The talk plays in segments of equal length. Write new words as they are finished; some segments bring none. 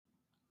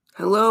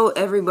Hello,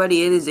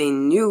 everybody. It is a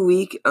new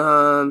week.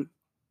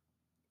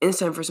 It's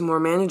time for some more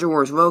Manager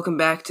Wars. Welcome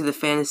back to the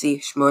Fantasy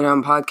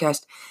Schmoedown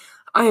podcast.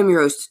 I am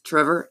your host,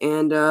 Trevor,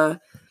 and I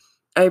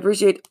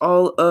appreciate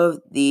all of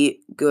the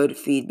good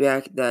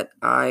feedback that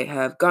I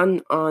have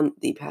gotten on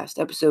the past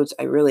episodes.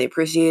 I really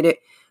appreciate it.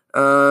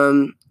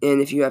 And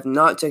if you have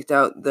not checked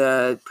out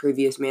the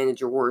previous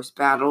Manager Wars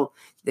battle,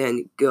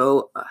 then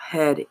go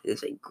ahead. It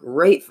is a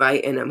great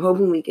fight, and I'm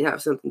hoping we can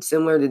have something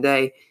similar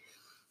today.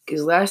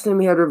 Because last time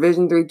we had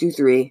Revision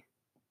 323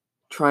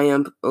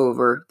 triumph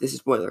over, this is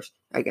spoilers,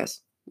 I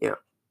guess,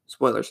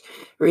 spoilers.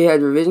 We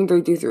had Revision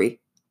 323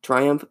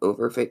 triumph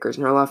over Fakers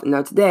and Harloff, and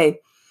now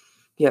today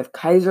you have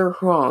Kaiser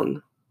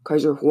Huang,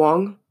 something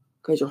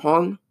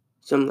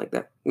like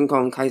that. You can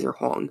call him Kaiser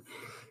Huang,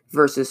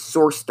 versus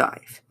Source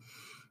Dive.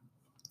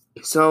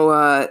 So,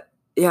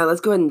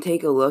 let's go ahead and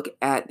take a look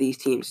at these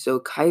teams. So,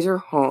 Kaiser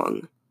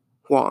Huang,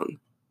 you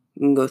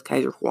can go with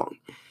Kaiser Huang.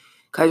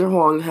 Kaiser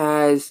Huang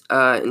has,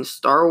 in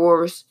Star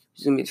Wars, this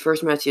is going to be his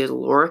first match, he has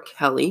Laura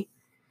Kelly.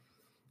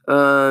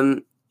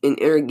 In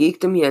Inner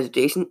Geekdom, he has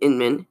Jason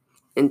Inman.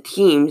 In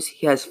teams,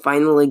 he has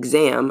Final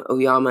Exam,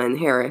 Oyama and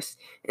Harris.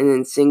 And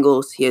in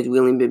singles, he has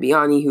William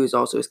Bibiani, who is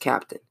also his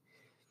captain.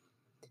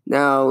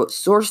 Now,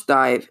 Source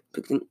Dive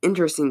picked an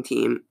interesting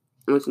team,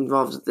 which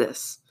involves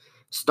this.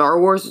 Star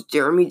Wars is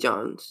Jeremy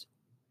Johns.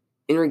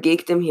 Inner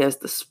Geekdom, he has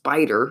the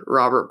Spider,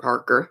 Robert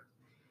Parker.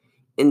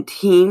 In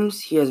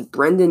teams, he has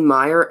Brendan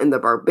Meyer and the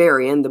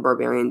Barbarian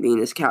being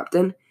his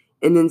captain.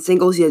 And in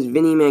singles, he has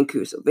Vinny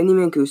Mancuso. Vinny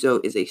Mancuso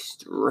is a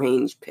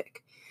strange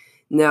pick.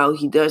 Now,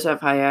 he does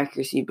have high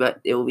accuracy, but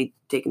it will be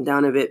taken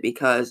down a bit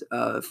because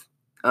of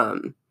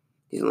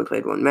he's only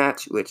played one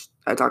match, which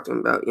I talked to him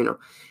about,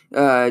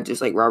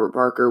 just like Robert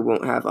Parker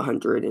won't have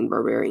 100 and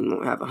Barbarian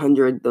won't have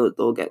 100.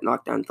 They'll get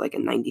knocked down to like a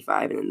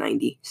 95 and a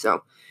 90.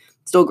 So,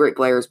 still great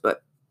players,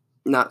 but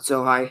not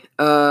so high.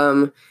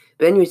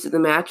 But anyways, to the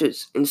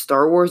matches in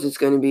Star Wars, it's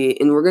going to be,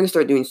 and we're going to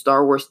start doing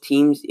Star Wars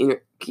teams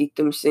Inner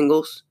Geekdom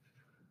singles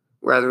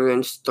rather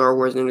than Star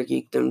Wars Inner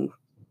Geekdom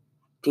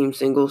team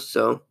singles.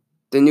 So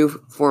the new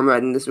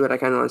format, and this is what I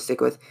kind of want to stick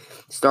with: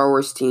 Star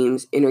Wars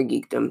teams, Inner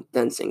Geekdom,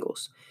 then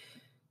singles.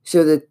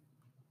 So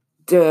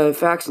the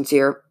factions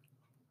here,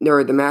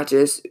 or the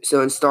matches.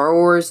 So in Star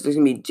Wars, there's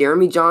going to be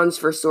Jeremy Johns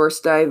for Source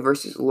Dive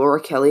versus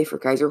Laura Kelly for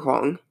Kaiser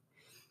Huang.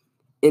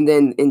 And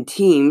then in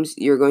teams,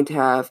 you're going to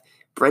have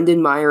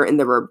Brendan Meyer and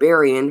the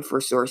Barbarian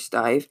for Source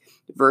Dive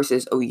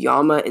versus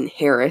Oyama and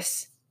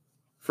Harris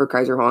for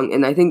Kaiser Huang.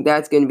 And I think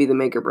that's going to be the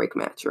make or break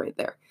match right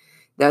there.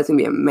 That's going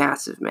to be a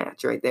massive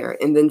match right there.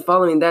 And then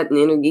following that, in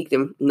Inner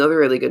Geekdom, another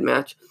really good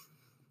match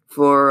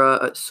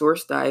for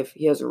Source Dive.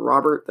 He has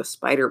Robert the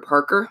Spider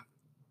Parker.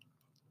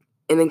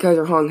 And then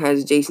Kaiser Huang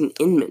has Jason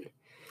Inman.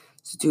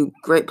 So two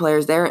great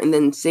players there. And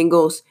then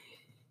singles,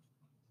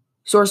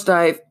 Source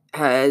Dive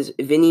has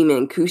Vinny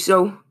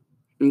Mancuso,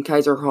 and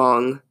Kaiser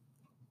Huang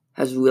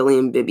has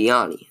William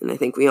Bibiani. And I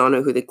think we all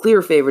know who the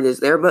clear favorite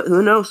is there, but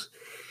who knows?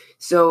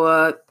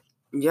 So,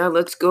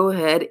 let's go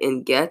ahead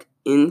and get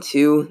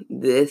into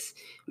this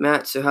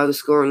match. So how the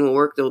scoring will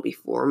work, there will be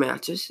 4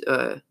 matches.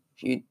 If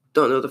you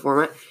don't know the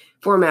format,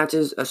 4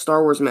 matches, a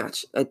Star Wars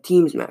match, a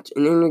teams match,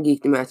 an Inner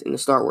Geekdom match, and a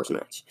Star Wars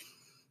match.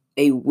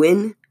 A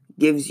win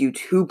gives you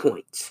 2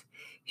 points.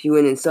 If you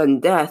win in sudden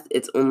death,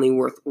 it's only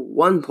worth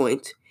 1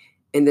 point.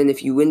 And then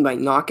if you win by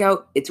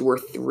knockout, it's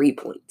worth 3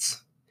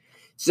 points.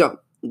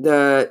 So,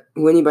 the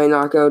winning by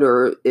knockout,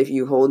 or if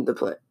you hold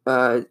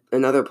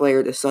another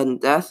player to sudden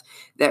death,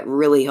 that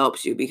really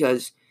helps you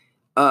because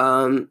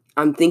I'm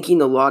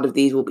thinking a lot of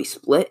these will be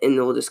split and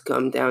it'll just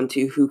come down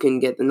to who can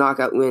get the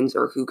knockout wins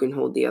or who can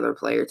hold the other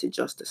player to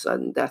just a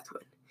sudden death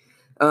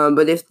win.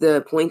 But if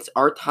the points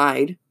are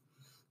tied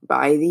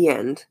by the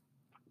end,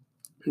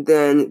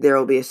 then there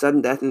will be a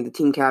sudden death, and the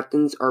team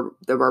captains are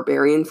the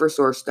Barbarian for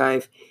Source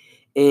Dive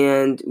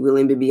and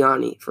William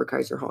Bibiani for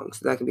Kaiser Huang.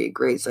 So that could be a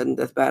great sudden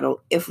death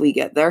battle if we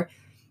get there.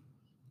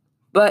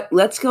 But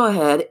let's go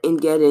ahead and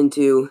get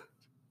into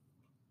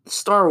the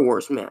Star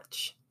Wars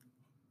match.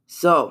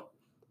 So,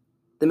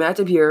 the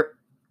matchup here,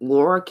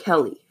 Laura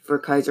Kelly for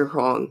Kaiser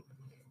Huang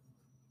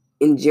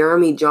and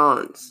Jeremy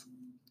Johns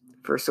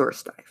for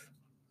Source Dive.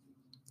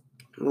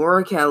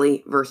 Laura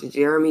Kelly versus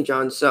Jeremy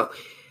Johns. So,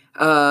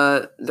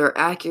 their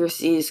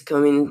accuracies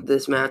coming into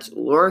this match,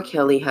 Laura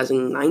Kelly has a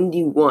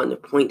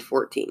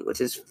 91.14, which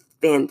is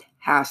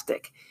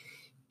fantastic.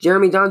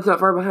 Jeremy Johns not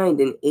far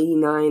behind, an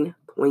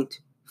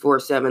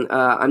 89.47.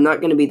 I'm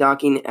not going to be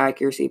docking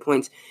accuracy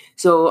points.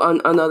 So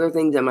on other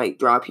things, that might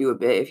drop you a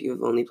bit if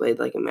you've only played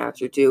like a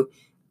match or two.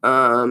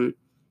 But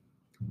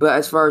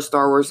as far as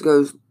Star Wars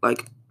goes,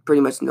 like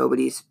pretty much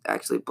nobody's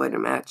actually played a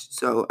match.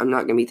 So I'm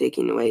not going to be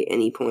taking away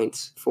any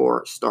points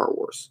for Star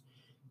Wars.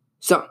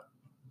 So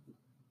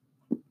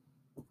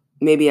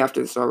maybe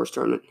after the Star Wars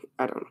tournament,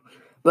 I don't know.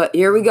 But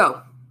here we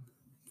go.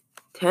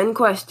 10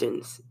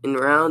 questions in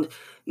round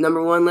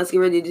number 1. Let's get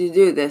ready to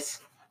do this.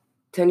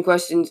 10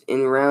 questions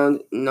in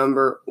round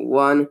number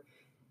 1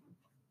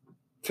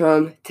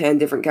 from 10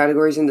 different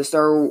categories in the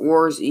Star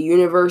Wars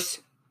universe.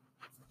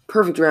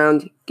 Perfect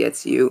round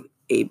gets you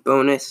a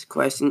bonus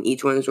question.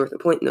 Each one is worth a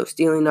point. No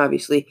stealing,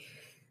 obviously.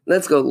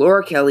 Let's go.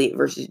 Laura Kelly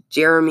versus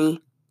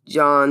Jeremy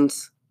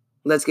Jahns.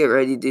 Let's get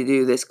ready to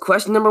do this.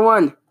 Question number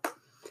 1.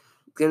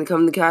 It's going to come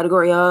in the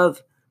category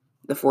of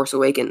The Force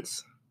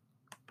Awakens.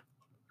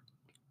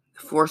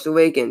 The Force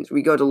Awakens.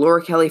 We go to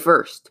Laura Kelly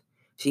first.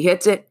 She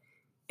hits it,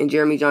 and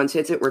Jeremy Jahns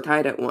hits it. We're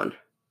tied at 1.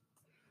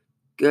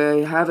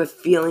 I have a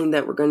feeling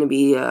that we're going to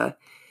be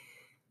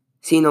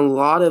seeing a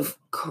lot of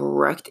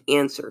correct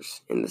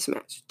answers in this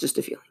match. Just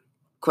a feeling.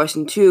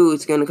 Question 2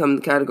 is going to come in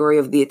the category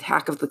of The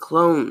Attack of the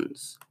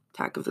Clones.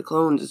 Attack of the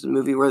Clones is a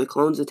movie where the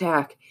clones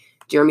attack.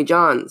 Jeremy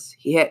Jahns,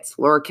 he hits.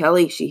 Laura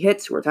Kelly, she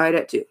hits. We're tied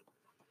at 2.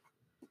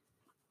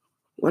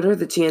 What are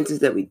the chances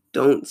that we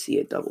don't see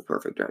a double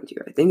perfect round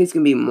here? I think it's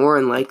going to be more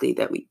unlikely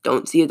that we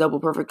don't see a double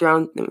perfect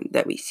round than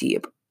that we see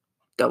a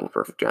double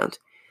perfect round.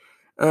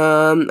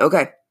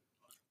 Okay.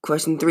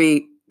 Question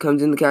 3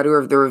 comes in the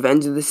category of The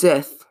Revenge of the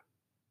Sith.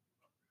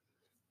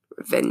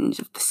 Revenge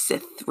of the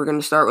Sith. We're going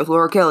to start with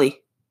Laura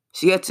Kelly.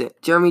 She hits it.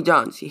 Jeremy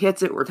Jahns, he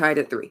hits it. We're tied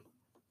at 3.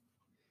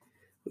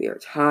 We are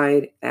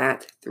tied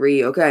at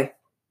 3. Okay.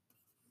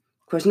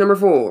 Question number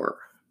 4.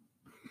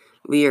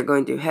 We are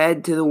going to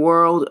head to the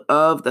world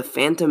of The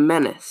Phantom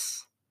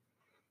Menace.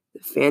 The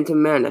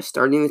Phantom Menace,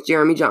 starting with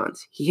Jeremy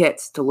Jahns. He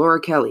hits to Laura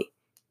Kelly.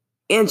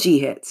 And she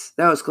hits.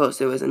 That was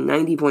close. It was a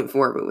 90.4,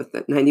 but with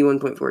that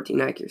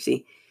 91.14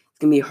 accuracy, it's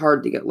going to be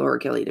hard to get Laura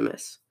Kelly to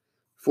miss.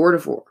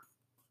 4-4.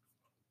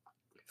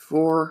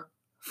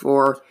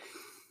 4-4.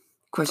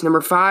 Question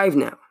number 5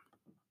 now.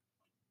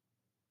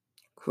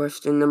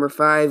 Question number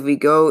 5, we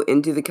go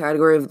into the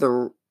category of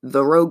the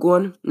Rogue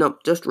One. No,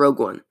 just Rogue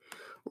One.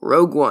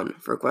 Rogue One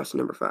for question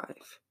number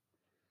 5.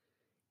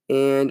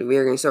 And we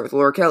are going to start with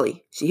Laura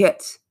Kelly. She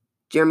hits.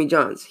 Jeremy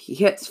Jahns, he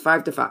hits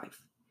 5-5.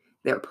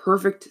 They're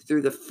perfect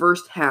through the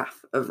first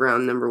half of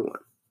round number 1.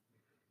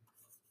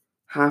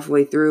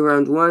 Halfway through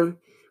round 1,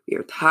 we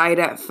are tied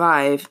at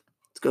 5.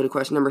 Let's go to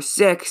question number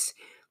 6.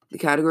 The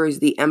category is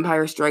The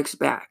Empire Strikes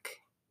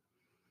Back.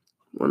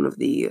 One of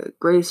the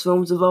greatest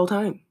films of all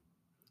time.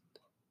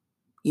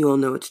 You all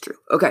know it's true.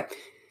 Okay,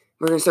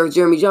 we're going to start with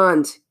Jeremy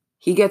Jahns.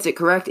 He gets it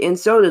correct, and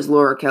so does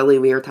Laura Kelly.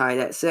 We are tied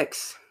at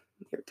 6.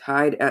 We are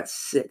tied at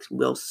 6.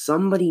 Will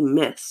somebody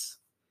miss?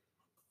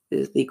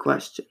 Is the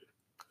question.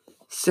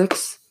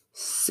 6-6.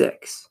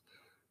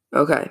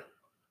 Okay.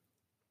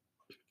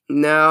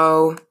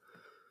 Now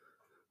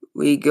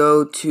we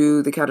go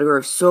to the category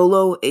of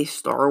Solo, a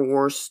Star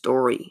Wars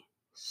story.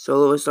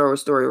 Solo, a Star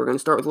Wars story. We're going to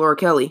start with Laura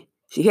Kelly.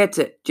 She hits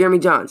it. Jeremy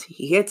Jahns,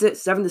 he hits it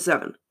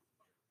 7-7.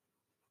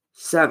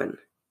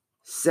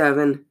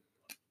 7.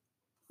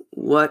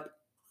 What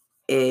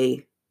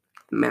a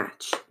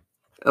match.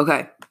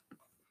 Okay.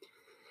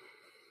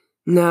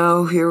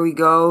 Now here we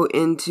go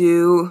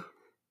into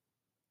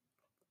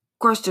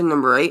question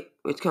number 8,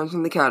 which comes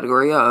from the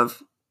category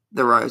of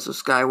The Rise of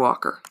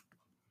Skywalker.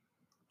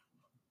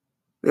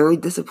 Very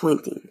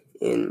disappointing,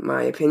 in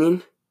my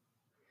opinion.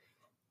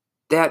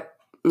 That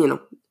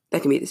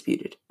can be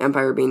disputed.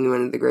 Empire being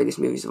one of the greatest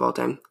movies of all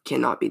time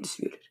cannot be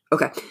disputed.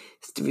 Okay,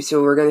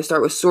 so we're going to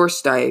start with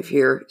Source Dive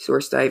here.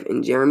 Source Dive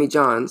and Jeremy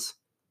Jahns.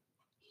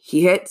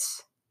 He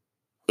hits,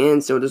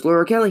 and so does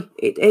Laura Kelly.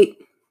 8-8.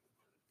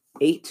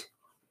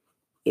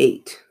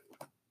 8-8.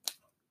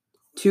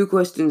 2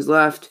 questions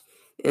left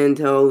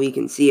until we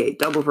can see a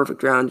double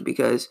perfect round,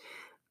 because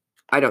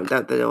I don't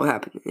doubt that it'll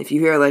happen. If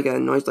you hear like a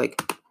noise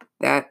like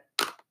that,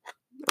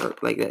 or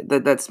like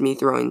that's me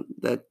throwing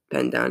the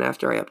pen down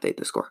after I update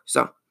the score.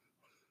 So,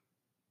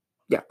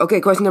 yeah.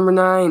 Okay, question number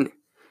 9.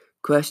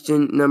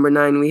 Question number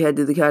 9, we head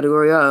to the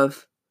category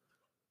of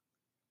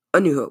A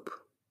New Hope.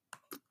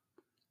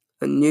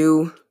 A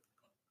New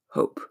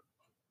Hope.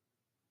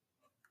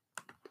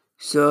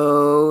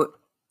 So,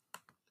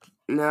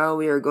 now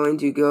we are going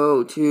to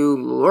go to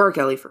Laura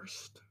Kelly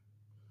first.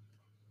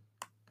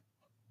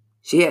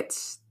 She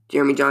hits.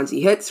 Jeremy Jahns,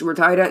 he hits. We're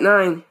tied at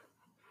 9.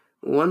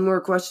 One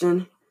more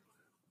question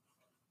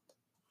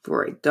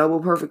for a double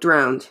perfect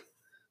round.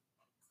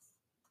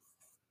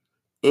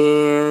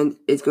 And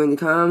it's going to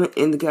come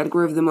in the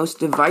category of the most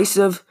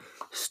divisive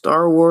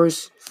Star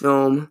Wars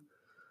film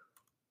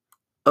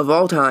of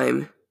all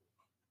time.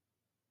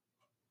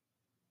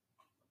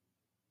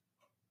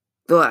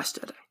 The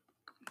Last Jedi.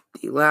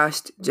 The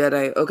Last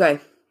Jedi. Okay,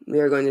 we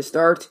are going to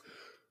start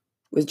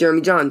with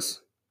Jeremy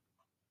Jahns.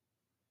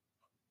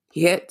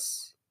 He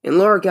hits. And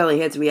Laura Kelly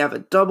hits. We have a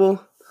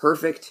double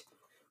perfect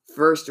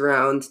first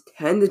round.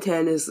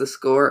 10-10 is the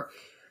score.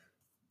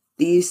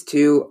 These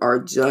two are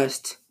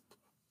just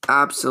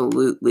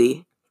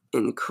absolutely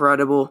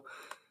incredible.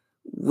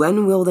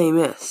 When will they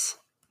miss?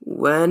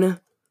 When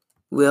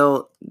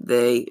will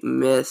they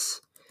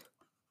miss?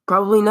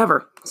 Probably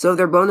never. So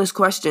their bonus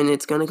question,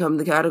 it's going to come in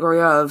the category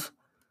of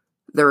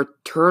The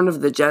Return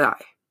of the Jedi.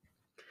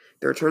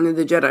 The Return of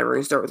the Jedi. We're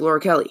going to start with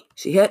Laura Kelly.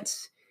 She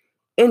hits.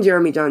 And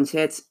Jeremy Jahns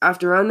hits.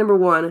 After round number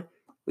 1,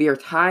 we are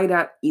tied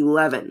at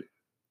 11.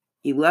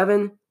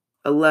 11.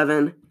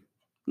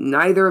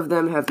 Neither of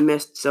them have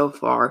missed so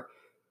far.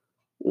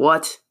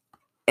 What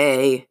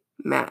a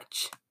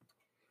match.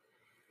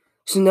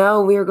 So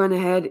now we are going to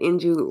head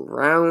into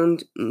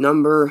round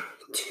number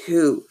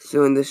 2.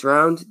 So in this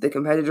round, the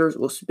competitors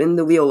will spin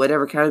the wheel,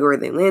 whatever category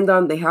they land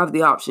on. They have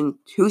the option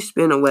to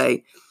spin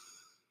away.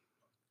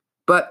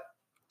 But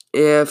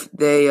if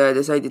they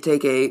decide to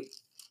take a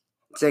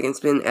second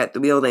spin at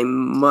the wheel, they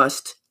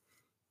must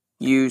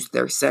use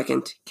their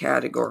second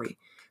category.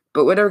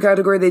 But whatever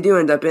category they do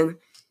end up in,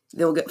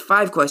 they'll get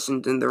 5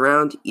 questions in the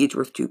round, each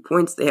worth 2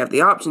 points. They have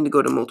the option to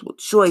go to multiple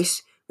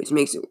choice, which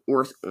makes it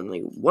worth only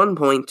 1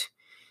 point.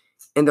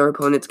 And their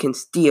opponents can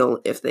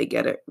steal if they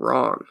get it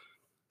wrong.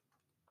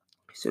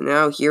 So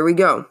now, here we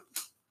go. I'm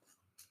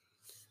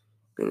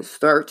going to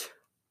start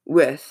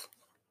with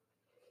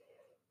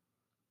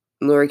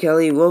Laura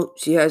Kelly. Well,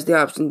 she has the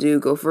option to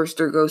go first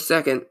or go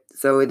second.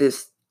 So it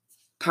is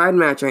tied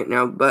match right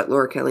now, but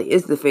Laura Kelly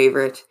is the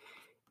favorite.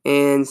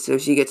 And so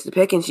she gets to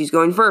pick, and she's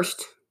going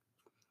first.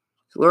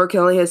 So Laura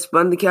Kelly has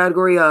spun the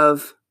category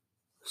of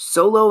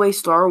Solo, a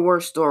Star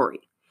Wars story.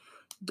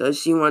 Does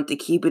she want to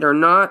keep it or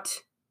not?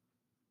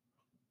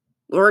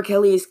 Laura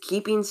Kelly is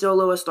keeping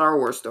Solo, a Star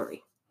Wars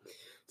story.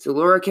 So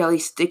Laura Kelly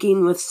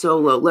sticking with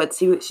Solo. Let's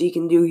see what she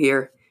can do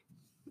here.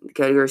 The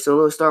category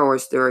Solo, a Star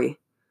Wars story.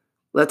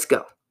 Let's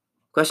go.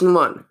 Question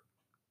 1.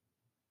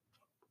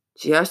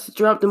 She has to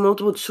drop the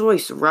multiple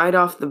choice right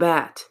off the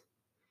bat.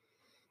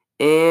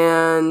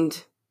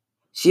 And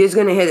she is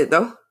going to hit it,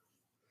 though.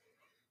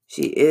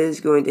 She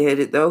is going to hit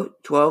it, though.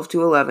 12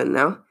 to 11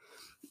 now.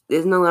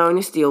 Isn't allowing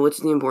a steal, which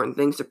is the important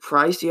thing.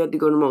 Surprised she had to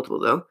go to multiple,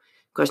 though.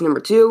 Question number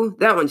 2.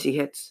 That one she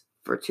hits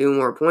for 2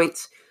 more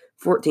points.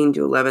 14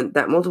 to 11.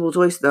 That multiple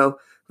choice, though,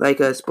 like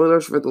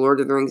spoilers for the Lord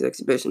of the Rings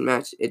exhibition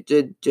match, it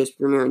did just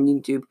premiere on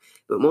YouTube,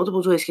 but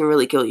multiple choice can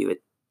really kill you.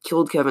 It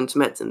killed Kevin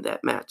Smets in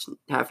that match,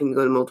 having to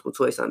go to multiple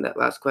choice on that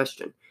last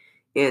question.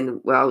 And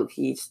while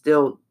he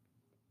still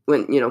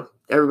went,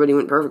 everybody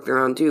went perfect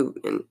around 2,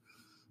 and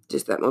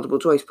just that multiple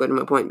choice put him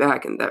a point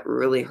back, and that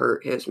really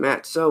hurt his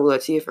match. So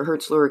let's see if it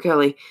hurts Laura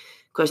Kelly.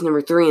 Question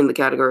number 3 in the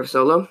category of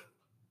solo.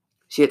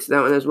 She hits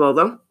that one as well,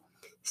 though.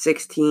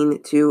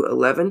 16 to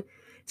 11.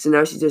 So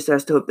now she just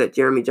has to hope that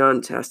Jeremy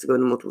Jahns has to go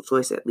to multiple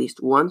choice at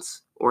least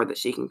once, or that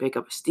she can pick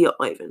up a steal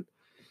even.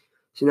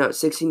 So now it's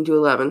 16 to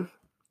 11.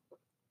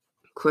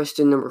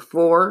 Question number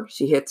 4,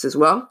 she hits as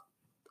well.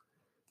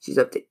 She's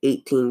up to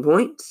 18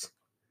 points.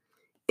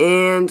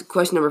 And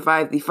question number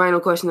 5, the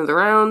final question of the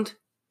round,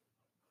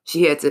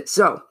 she hits it.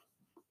 So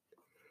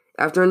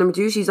after number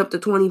 2, she's up to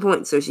 20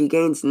 points. So she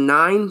gains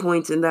 9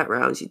 points in that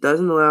round. She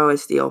doesn't allow a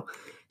steal.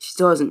 She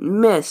still hasn't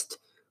missed,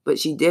 but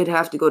she did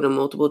have to go to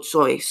multiple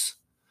choice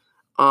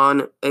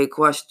on a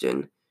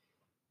question,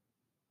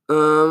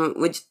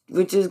 which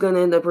is going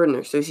to end up hurting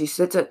her. So she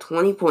sits at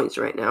 20 points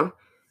right now.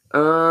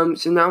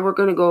 So now we're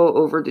going to go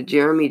over to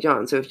Jeremy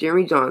Jahns. So if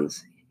Jeremy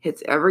Jahns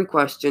hits every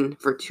question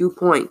for 2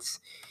 points,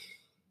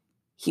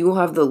 he will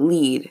have the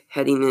lead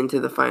heading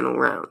into the final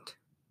round.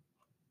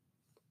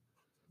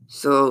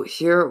 So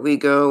here we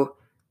go.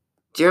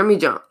 Jeremy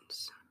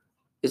Jahns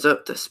is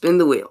up to spin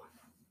the wheel.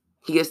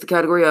 He gets the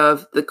category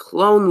of the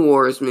Clone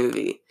Wars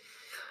movie.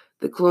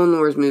 The Clone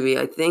Wars movie.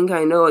 I think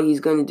I know what he's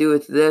going to do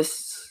with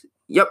this.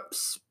 Yep,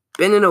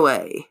 spinning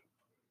away.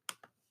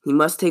 He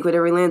must take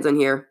whatever he lands on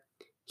here.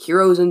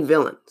 Heroes and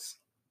Villains.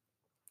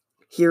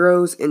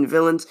 Heroes and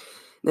Villains.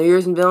 Now,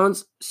 Heroes and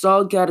Villains,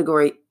 solid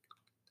category.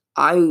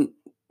 I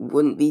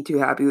wouldn't be too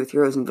happy with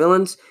Heroes and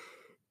Villains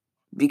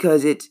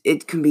because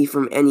it can be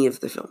from any of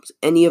the films,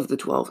 any of the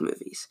 12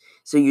 movies.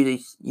 So you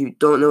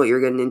don't know what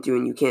you're getting into,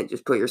 and you can't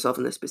just put yourself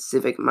in a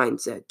specific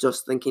mindset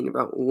just thinking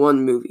about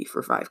one movie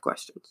for 5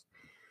 questions.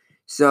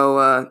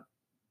 So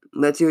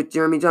let's see what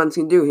Jeremy Jahns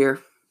can do here.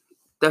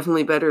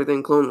 Definitely better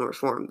than Clone Wars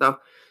for him, though.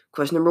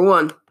 Question number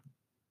 1.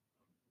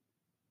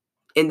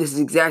 And this is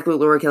exactly what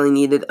Laura Kelly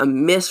needed. A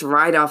miss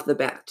right off the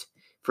bat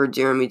for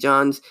Jeremy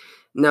Jahns.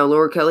 Now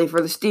Laura Kelly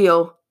for the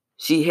steal.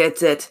 She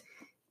hits it.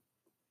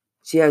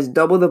 She has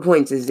double the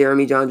points as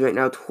Jeremy Jahns right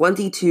now.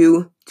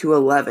 22 to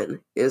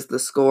 11 is the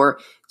score.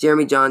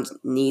 Jeremy Jahns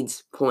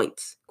needs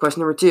points.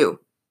 Question number 2.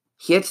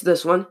 He hits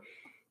this one.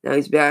 Now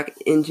he's back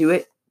into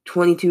it.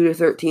 22 to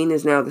 13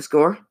 is now the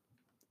score.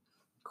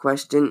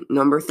 Question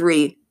number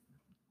 3.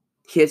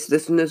 He hits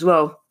this one as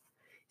well.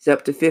 He's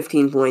up to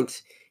 15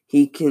 points.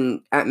 He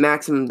can, at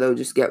maximum, though,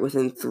 just get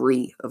within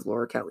 3 of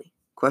Laura Kelly.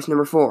 Question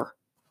number 4.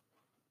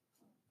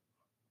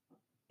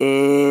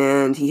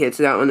 And he hits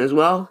that one as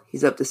well.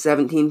 He's up to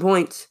 17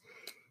 points.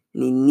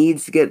 And he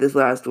needs to get this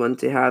last one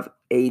to have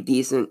a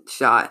decent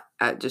shot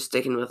at just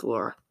sticking with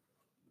Laura.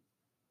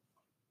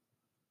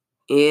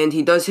 And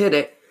he does hit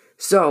it.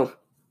 So,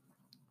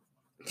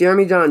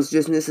 Jeremy Jahns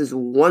just misses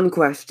 1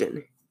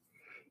 question.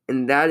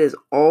 And that is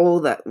all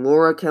that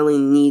Laura Kelly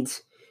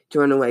needs to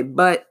run away.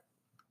 But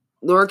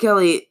Laura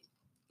Kelly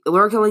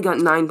got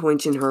 9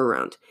 points in her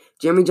round.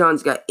 Jeremy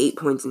Jahns got 8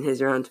 points in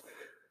his round.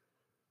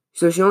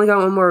 So she only got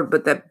 1 more,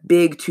 but that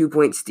big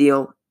 2-point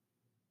steal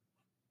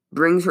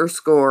brings her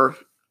score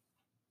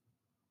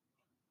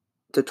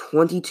to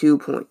 22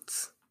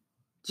 points.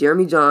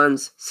 Jeremy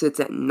Jahns sits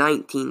at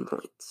 19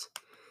 points.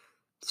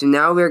 So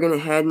now we're going to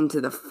head into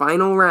the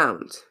final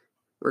round,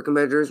 where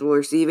competitors will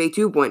receive a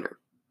 2-pointer.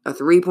 a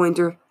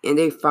 3-pointer, and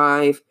a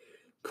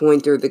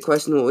 5-pointer. The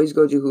question will always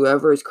go to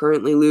whoever is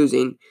currently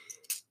losing.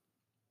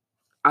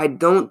 I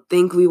don't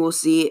think we will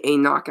see a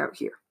knockout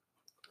here.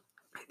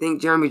 I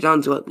think Jeremy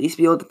Jahns will at least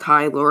be able to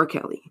tie Laura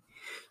Kelly.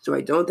 So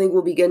I don't think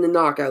we'll be getting a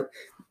knockout,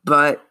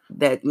 but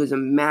that was a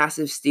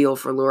massive steal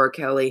for Laura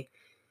Kelly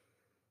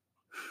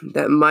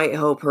that might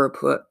help her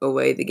put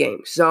away the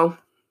game. So,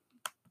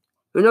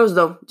 who knows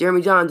though?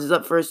 Jeremy Jahns is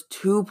up for his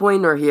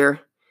 2-pointer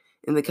here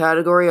in the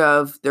category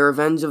of the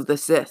Revenge of the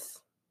Sith.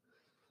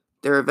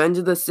 The Revenge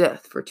of the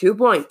Sith for 2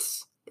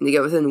 points. And to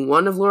get within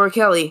 1 of Laura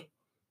Kelly,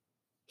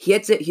 he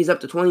hits it, he's up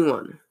to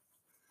 21.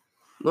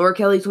 Laura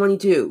Kelly,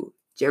 22.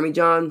 Jeremy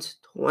Jahns,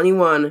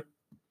 21.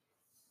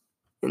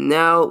 And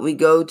now we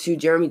go to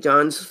Jeremy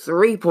Jahns'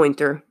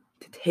 3-pointer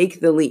to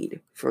take the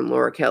lead from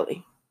Laura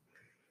Kelly.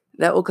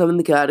 That will come in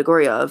the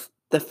category of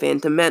the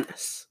Phantom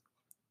Menace.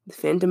 The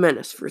Phantom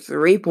Menace for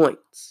 3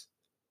 points.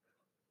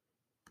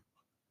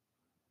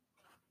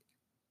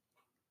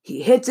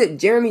 He hits it.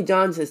 Jeremy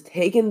Jahns has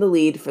taken the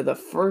lead for the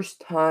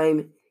first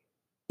time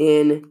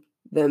in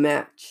the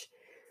match.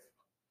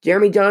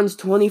 Jeremy Jahns,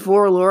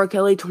 24, Laura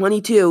Kelly,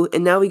 22.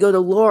 And now we go to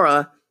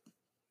Laura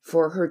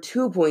for her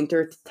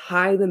 2-pointer to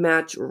tie the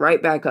match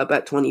right back up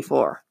at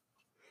 24.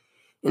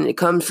 And it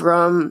comes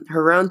from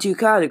her round 2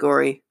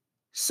 category,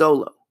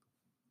 Solo.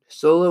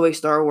 Solo, a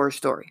Star Wars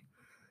story.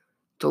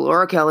 To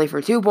Laura Kelly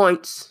for 2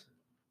 points.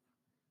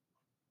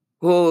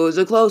 Oh, it was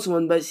a close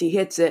one, but she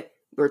hits it.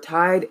 We're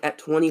tied at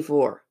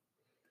 24.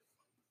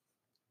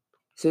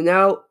 So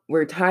now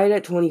we're tied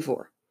at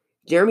 24.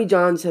 Jeremy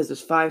Jahns has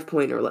his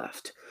 5-pointer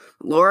left.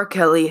 Laura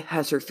Kelly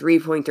has her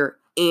 3-pointer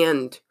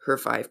and her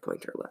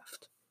 5-pointer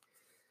left.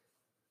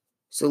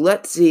 So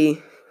let's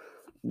see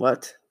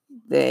what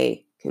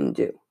they can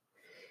do.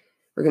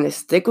 We're going to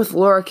stick with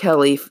Laura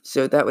Kelly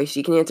so that way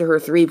she can answer her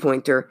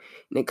 3-pointer,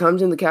 and it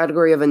comes in the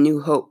category of A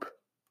New Hope.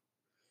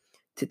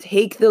 To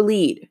take the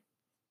lead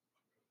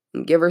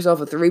and give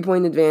herself a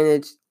 3-point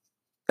advantage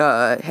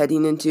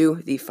heading into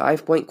the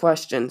 5-point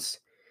questions.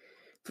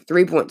 For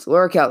 3 points,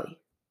 Laura Kelly.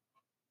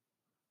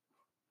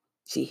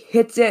 She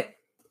hits it,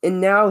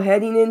 and now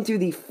heading into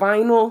the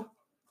final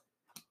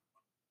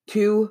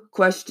 2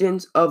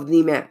 questions of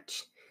the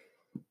match.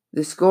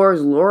 The score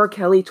is Laura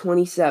Kelly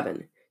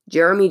 27,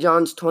 Jeremy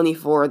Jahns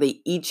 24. They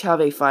each have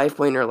a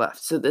 5-pointer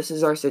left. So this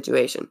is our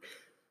situation.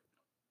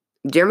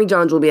 Jeremy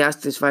Jahns will be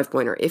asked his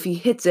 5-pointer. If he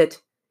hits it,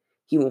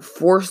 he will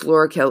force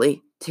Laura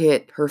Kelly to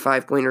hit her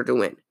 5-pointer to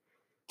win.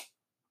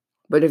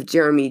 But if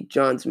Jeremy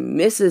Jahns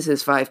misses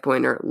his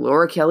 5-pointer,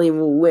 Laura Kelly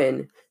will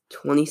win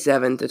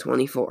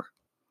 27-24.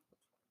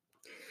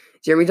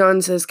 Jeremy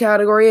Jahns'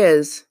 category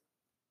is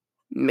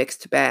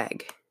Mixed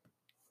Bag.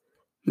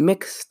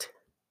 Mixed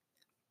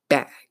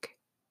Bag.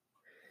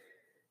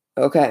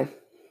 Okay.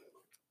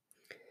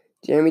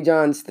 Jeremy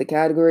Jahns, the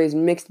category is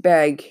Mixed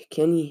Bag.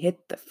 Can he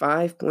hit the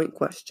 5-point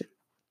question?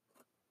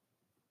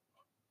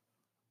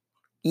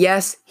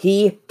 Yes,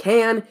 he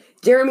can.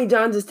 Jeremy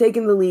Jahns has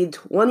taken the lead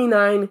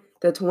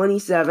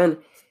 29-27.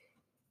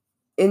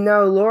 And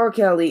now Laura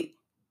Kelly,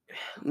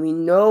 we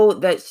know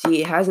that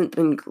she hasn't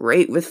been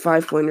great with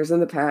 5-pointers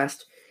in the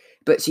past,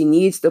 but she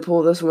needs to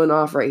pull this one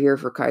off right here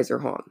for Kaiser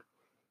Hong.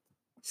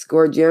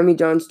 Score Jeremy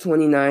Jahns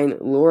 29,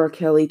 Laura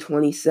Kelly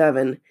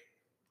 27.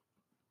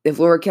 If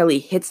Laura Kelly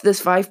hits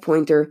this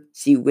 5-pointer,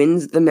 she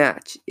wins the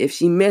match. If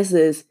she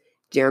misses,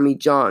 Jeremy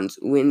Jahns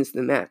wins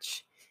the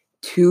match.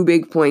 2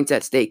 big points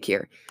at stake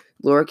here.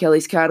 Laura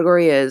Kelly's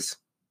category is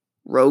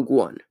Rogue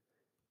One.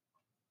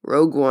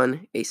 Rogue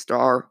One, a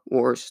Star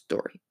Wars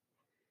story.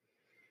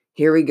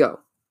 Here we go.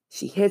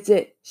 She hits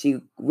it,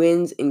 she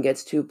wins and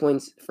gets 2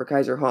 points for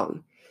Kaiser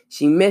Hong.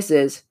 She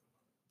misses,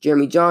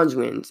 Jeremy Jahns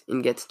wins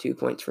and gets 2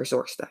 points for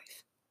Source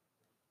Dive.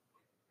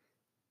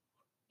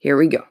 Here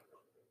we go.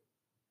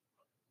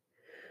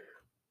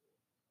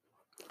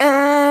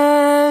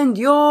 And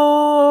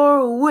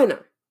your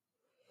winner,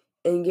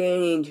 and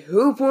gaining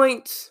 2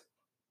 points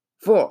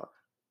for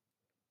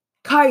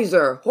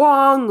Kaiser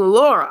Hong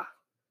Laura,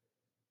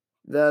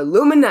 the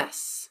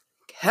Luminous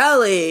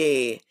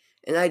Kelly.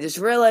 And I just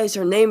realized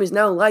her name is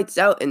now Lights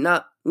Out and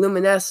not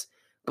Luminous,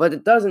 but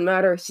it doesn't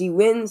matter. She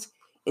wins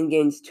and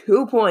gains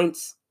 2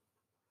 points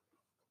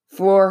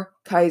for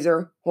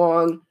Kaiser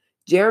Hong.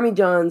 Jeremy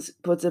Jahns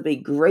puts up a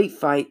great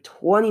fight,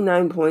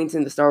 29 points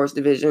in the Star Wars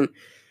division.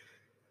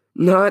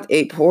 Not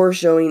a poor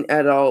showing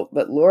at all,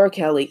 but Laura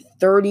Kelly,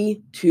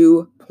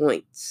 32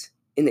 points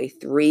in a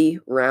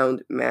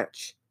 3-round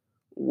match.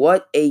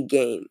 What a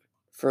game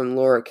from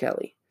Laura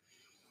Kelly.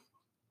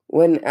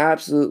 What an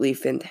absolutely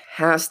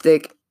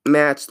fantastic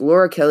match.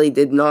 Laura Kelly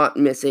did not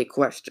miss a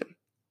question.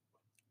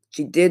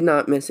 She did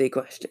not miss a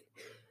question.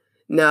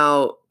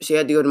 Now, she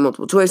had to go to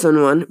multiple choice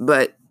on one,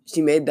 but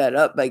she made that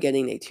up by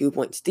getting a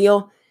 2-point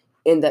steal,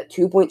 and that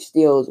 2-point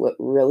steal is what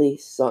really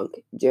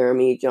sunk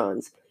Jeremy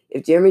Jahns.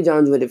 If Jeremy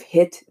Jahns would have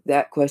hit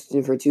that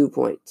question for 2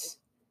 points,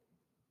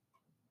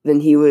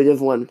 then he would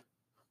have won.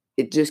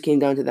 It just came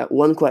down to that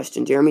one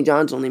question. Jeremy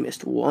Jahns only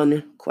missed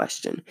one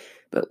question,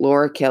 but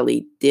Laura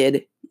Kelly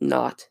did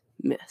not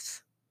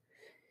miss.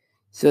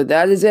 So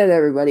that is it,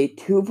 everybody.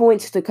 2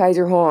 points to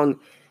Kaiser Hong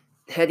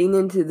heading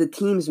into the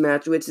teams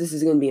match, which this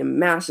is going to be a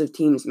massive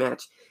teams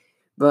match.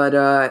 But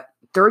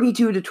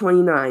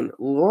 32-29,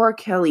 Laura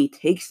Kelly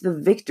takes the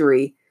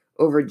victory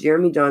over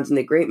Jeremy Johns in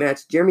a great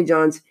match. Jeremy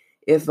Johns,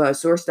 if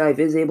Source Dive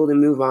is able to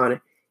move on,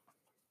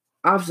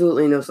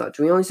 absolutely no slouch.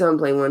 We only saw him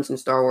play once in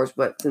Star Wars,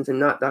 but since I'm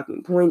not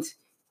docking points,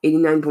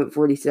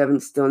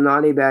 89.47, still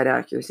not a bad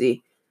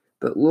accuracy.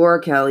 But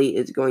Laura Kelly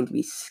is going to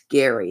be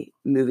scary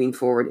moving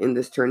forward in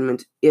this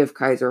tournament if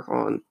Kaiser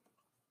Hong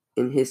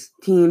and his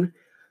team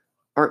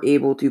are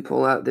able to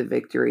pull out the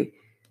victory.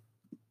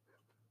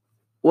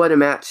 What a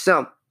match.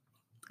 So,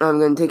 I'm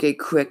going to take a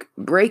quick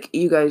break.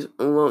 You guys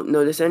won't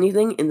notice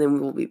anything, and then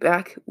we'll be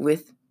back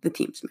with the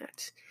teams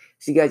match.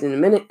 See you guys in a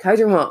minute.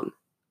 Kaiser Hong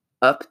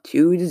up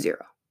 2-0.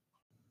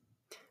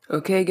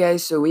 Okay,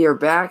 guys, so we are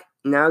back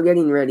now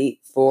getting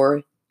ready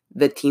for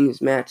the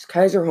teams match.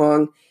 Kaiser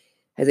Hong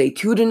has a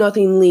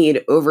 2-0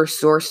 lead over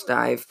Source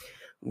Dive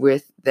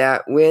with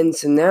that win.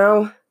 So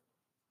now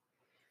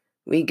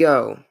we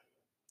go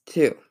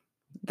to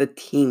the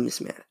teams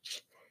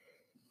match.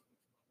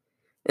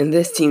 And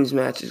this teams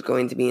match is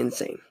going to be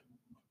insane.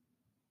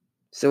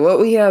 So what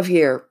we have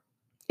here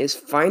is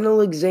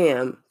Final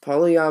Exam,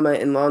 Paul Oyama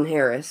and Lon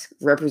Harris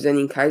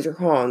representing Kaiser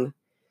Hong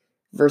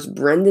versus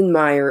Brendan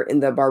Meyer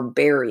and the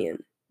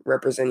Barbarian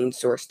representing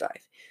Source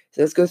Dive.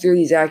 So let's go through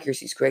these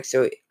accuracies quick.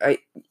 So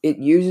it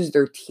uses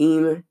their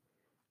team's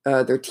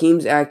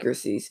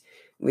accuracies,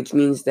 which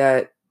means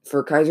that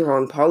for Kaiser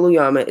Hong, Paul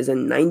Oyama is a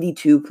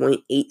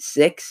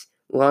 92.86,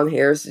 Lon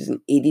Harris is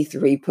an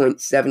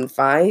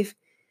 83.75,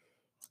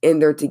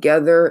 and their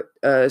together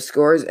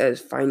scores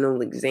as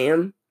Final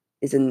Exam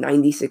is a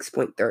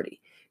 96.30.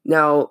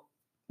 Now,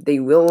 they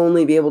will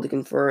only be able to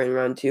confer in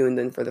round 2 and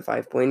then for the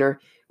 5-pointer,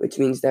 which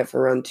means that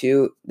for round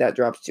 2, that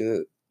drops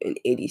to an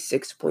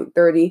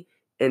 86.30,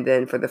 and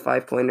then for the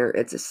 5-pointer,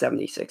 it's a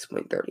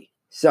 76.30.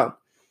 So,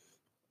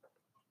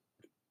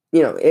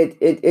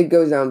 it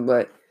goes down,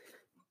 but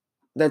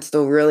that's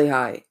still really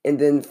high. And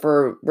then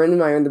for Brendan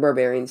Meyer and the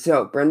Barbarian,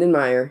 so Brendan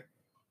Meyer,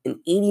 an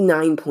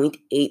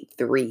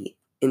 89.83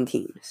 in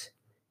teams.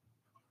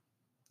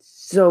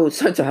 So,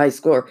 such a high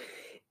score.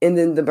 And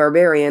then the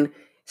Barbarian,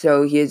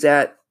 so he is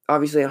at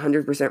obviously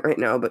 100% right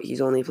now, but he's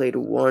only played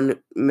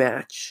one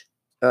match,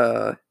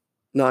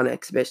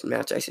 non-exhibition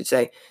match, I should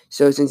say.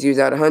 So since he was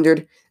at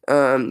 100,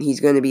 he's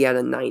going to be at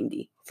a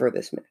 90 for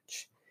this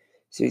match.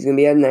 So he's going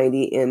to be at a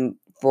 90, and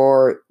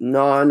for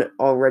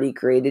non-already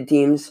created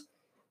teams,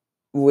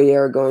 we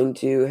are going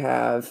to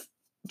have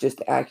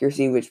just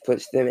accuracy, which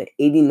puts them at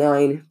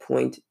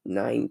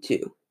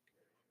 89.92.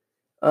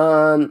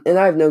 And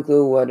I have no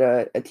clue what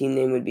a team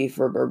name would be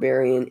for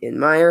Barbarian and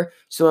Meyer,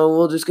 so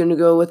we're just going to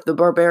go with the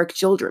Barbaric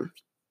Children,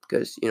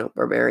 because,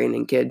 Barbarian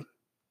and Kid.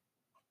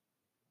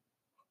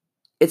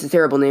 It's a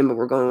terrible name, but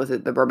we're going with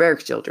it, the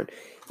Barbaric Children.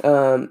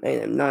 And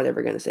I'm not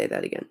ever going to say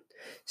that again.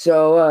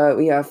 So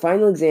we have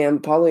Final Exam,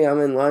 Paul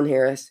Oyama and Lon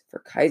Harris for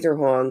Kaiser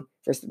Hong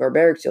versus the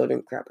Barbaric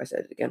Children. Crap, I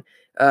said it again.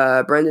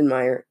 Brendan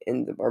Meyer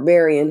and the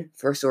Barbarian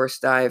for Source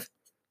Dive.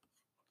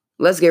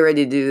 Let's get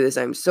ready to do this.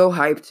 I'm so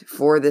hyped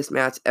for this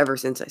match ever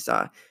since I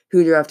saw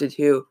who drafted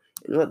who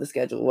and what the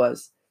schedule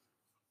was.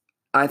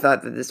 I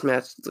thought that this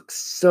match looks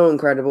so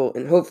incredible,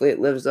 and hopefully it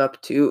lives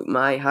up to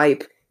my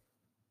hype.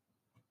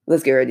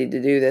 Let's get ready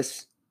to do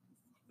this.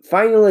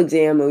 Final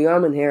Exam,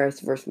 Oyama and Harris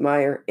versus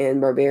Meyer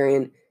and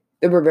Barbarian,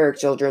 the Barbaric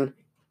Children.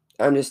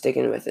 I'm just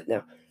sticking with it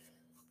now.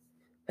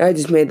 I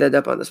just made that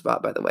up on the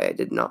spot, by the way. I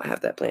did not have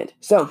that planned.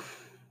 So,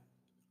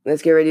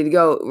 let's get ready to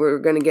go. We're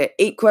going to get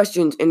 8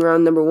 questions in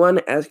round number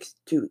 1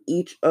 asked to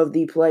each of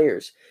the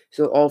players.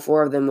 So all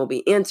 4 of them will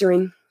be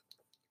answering.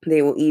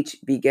 They will each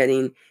be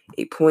getting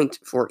a point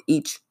for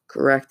each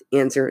correct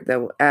answer that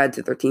will add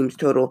to their team's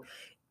total.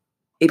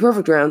 A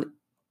perfect round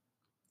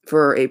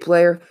for a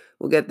player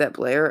will get that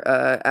player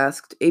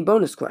asked a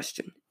bonus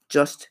question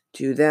just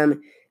to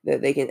them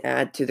that they can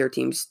add to their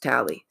team's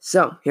tally.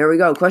 So here we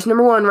go. Question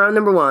number 1, round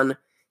number 1.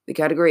 The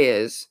category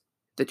is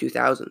the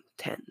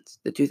 2010s.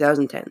 The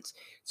 2010s.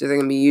 So they're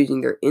going to be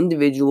using their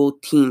individual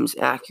team's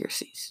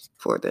accuracies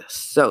for this.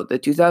 So the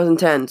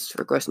 2010s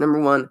for question number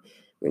 1, we're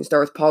going to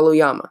start with Paul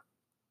Oyama.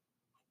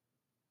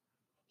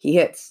 He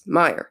hits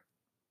Meyer.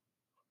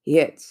 He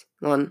hits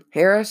Lon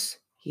Harris.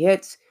 He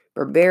hits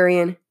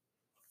Barbarian.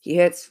 He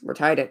hits. We're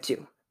tied at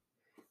 2.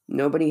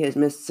 Nobody has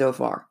missed so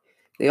far.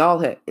 They all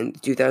hit in the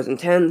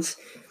 2010s.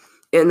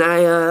 And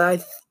I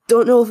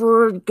don't know if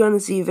we're going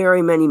to see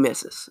very many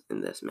misses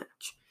in this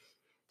match.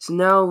 So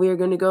now we are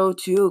going to go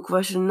to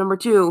question number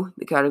 2.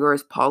 The category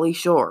is Pauly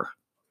Shore.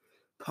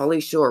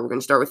 Pauly Shore. We're going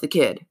to start with the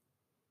kid.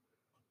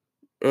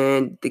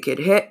 And the kid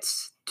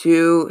hits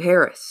to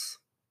Harris.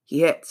 He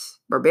hits.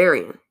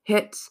 Barbarian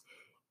hits.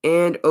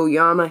 And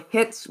Oyama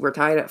hits. We're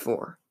tied at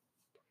 4.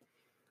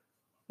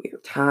 We are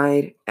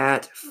tied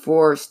at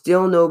 4.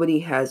 Still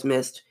nobody has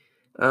missed.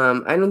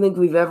 I don't think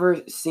we've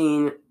ever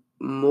seen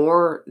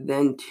more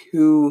than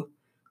 2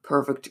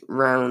 perfect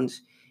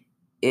rounds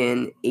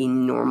in a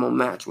normal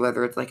match,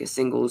 whether it's like a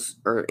singles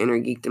or inner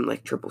geekdom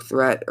like Triple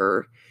Threat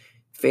or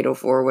fatal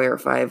 4-way or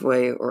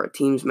 5-way or a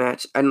teams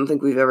match. I don't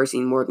think we've ever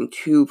seen more than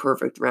 2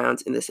 perfect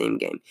rounds in the same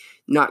game,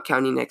 not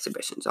counting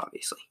exhibitions,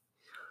 obviously.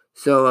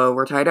 So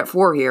we're tied at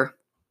 4 here.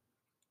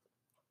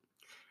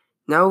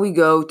 Now we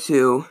go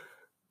to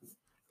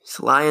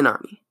Sly and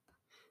Army.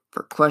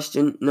 For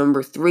question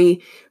number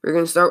 3, we're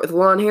going to start with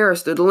Lon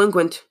Harris, the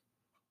delinquent.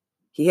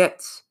 He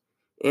hits.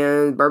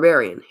 And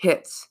Barbarian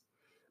hits.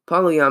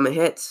 Paloyama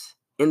hits.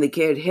 And the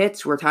kid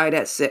hits. We're tied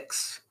at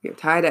 6. We're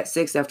tied at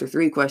 6 after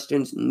 3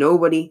 questions.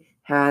 Nobody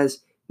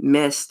has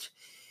missed.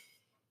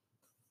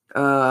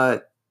 Yeah,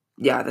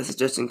 this is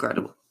just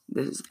incredible.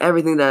 This is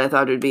everything that I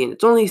thought it would be. And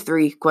it's only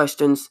 3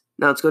 questions.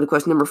 Now let's go to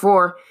question number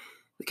 4.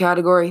 The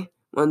category,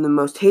 one of the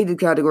most hated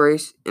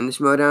categories in the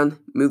Schmoedown,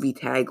 movie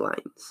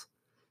taglines.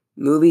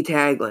 Movie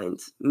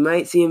taglines. We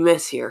might see a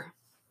miss here.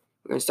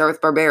 We're going to start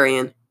with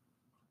Barbarian.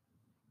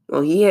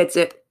 Well, he hits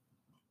it.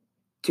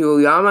 To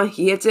Oyama,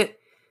 he hits it.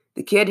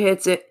 The kid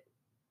hits it.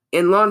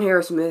 And Lon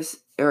Harris he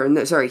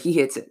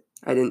hits it.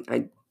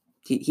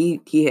 He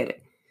hit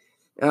it.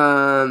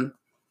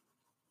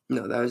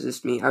 No, that was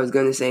just me. I was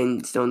going to say,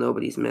 and still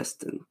nobody's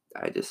missed, and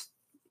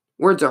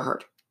words are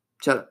hard.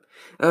 Shut up.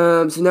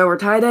 So now we're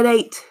tied at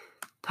 8.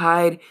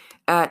 Tied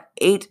at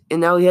 8,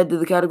 and now we head to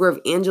the category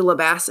of Angela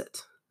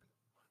Bassett.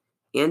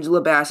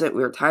 Angela Bassett,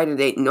 we are tied at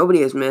 8.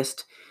 Nobody has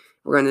missed.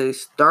 We're going to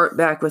start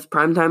back with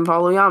Primetime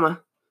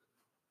Paloyama.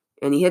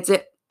 And he hits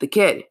it. The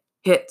kid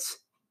hits.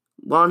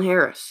 Lon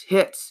Harris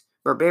hits.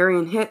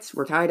 Barbarian hits.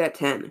 We're tied at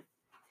 10.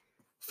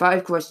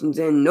 5 questions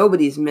in.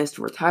 Nobody's missed.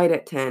 We're tied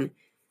at 10.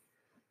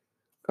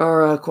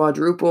 Our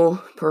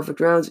quadruple perfect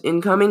rounds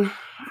incoming.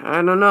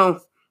 I don't know.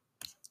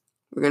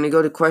 We're going to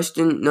go to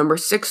question number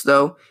 6,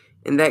 though.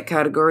 And that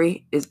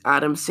category is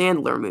Adam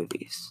Sandler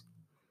movies.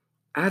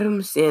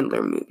 Adam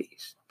Sandler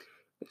movies.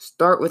 Let's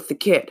start with the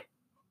kid.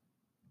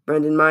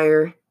 Brendan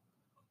Meyer,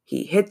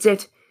 he hits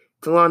it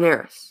to Lon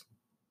Harris.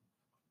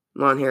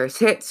 Lon Harris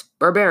hits.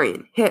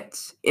 Barbarian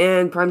hits.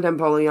 And Primetime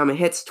Paloyama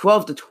hits.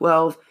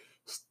 12-12.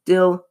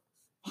 Still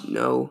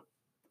no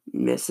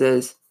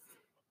misses.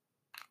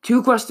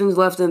 2 questions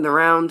left in the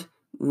round.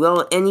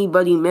 Will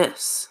anybody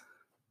miss?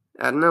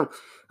 I don't know.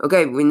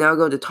 Okay, we now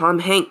go to Tom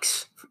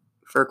Hanks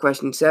for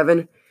question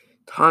 7.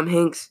 Tom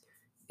Hanks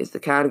is the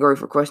category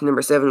for question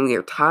number 7. We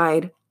are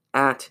tied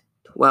at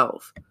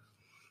 12.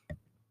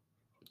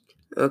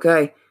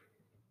 Okay,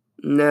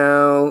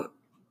 now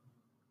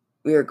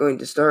we are going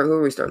to start. Who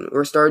are we starting?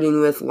 We're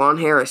starting with Lon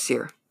Harris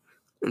here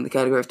in the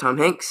category of Tom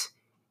Hanks.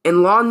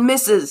 And Lon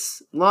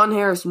misses. Lon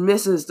Harris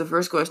misses the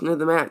first question of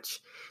the match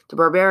to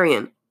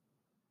Barbarian.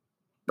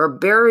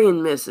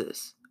 Barbarian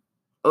misses.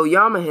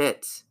 Oyama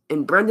hits.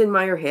 And Brendan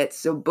Meyer hits.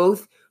 So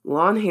both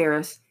Lon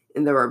Harris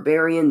and the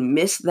Barbarian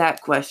missed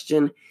that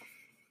question.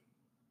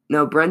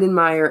 Now Brendan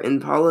Meyer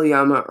and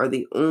Paloyama are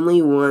the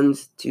only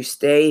ones to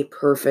stay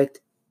perfect.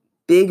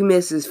 Big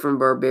misses from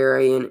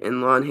Barbarian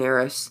and Lon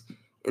Harris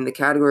in the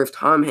category of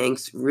Tom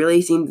Hanks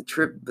really seemed to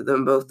trip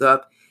them both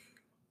up.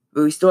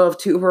 But we still have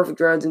 2 perfect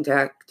rounds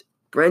intact.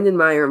 Brendan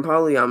Meyer and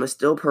Paloyama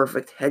still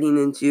perfect heading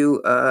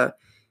into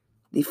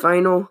the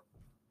final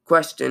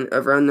question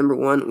of round number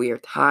 1. We are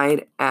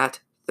tied at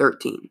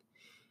 13.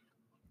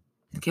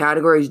 The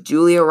category is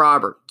Julia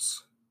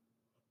Roberts.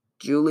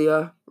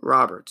 Julia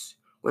Roberts.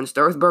 We're going to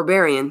start with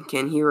Barbarian.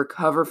 Can he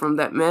recover from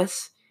that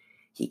miss?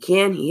 He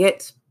can. He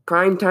hits.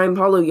 Primetime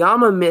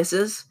Paloyama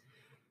misses.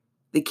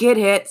 The kid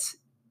hits.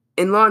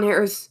 And Lon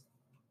Harris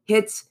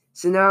hits.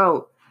 So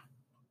now,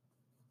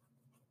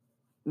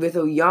 with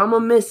Oyama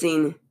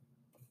missing,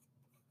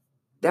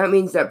 that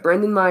means that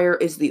Brendan Meyer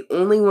is the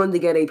only one to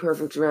get a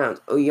perfect round.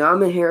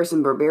 Oyama, Harris,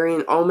 and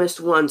Barbarian all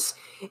missed once.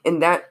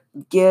 And that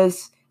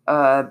gives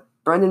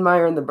Brendan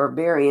Meyer and the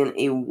Barbarian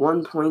a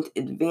 1-point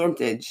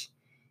advantage.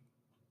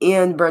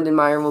 And Brendan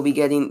Meyer will be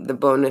getting the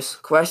bonus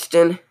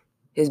question.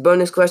 His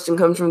bonus question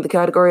comes from the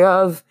category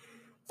of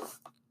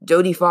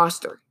Jodie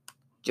Foster.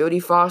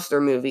 Jodie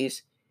Foster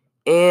movies.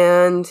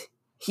 And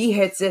he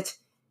hits it.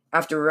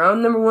 After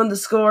round number 1, the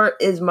score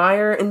is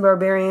Meyer and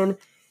Barbarian.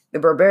 The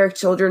Barbaric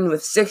Children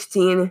with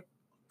 16.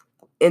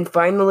 And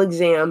Final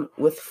Exam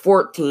with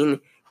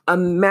 14. A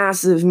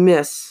massive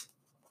miss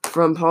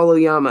from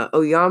Paloyama.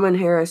 Oyama and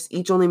Harris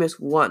each only missed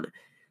 1.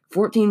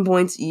 14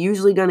 points,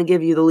 usually going to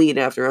give you the lead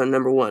after round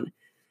number 1.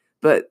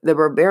 But the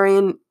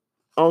Barbarian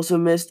also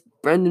missed.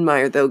 Brendan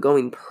Meyer, though,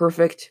 going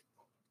perfect.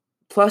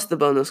 Plus the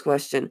bonus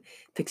question,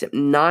 picks up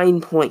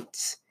 9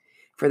 points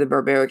for the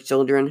Barbaric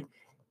Children.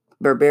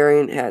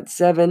 Barbarian had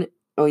 7.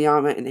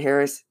 Oyama and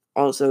Harris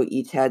also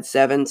each had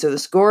 7. So the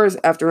scores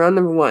after round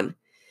number 1,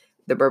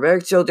 the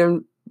Barbaric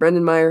Children,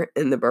 Brendan Meyer,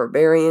 and the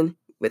Barbarian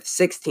with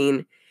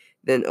 16.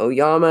 Then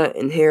Oyama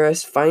and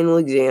Harris, Final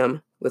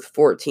Exam with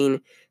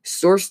 14.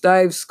 Source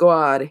Dive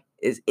Squad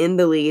is in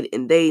the lead,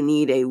 and they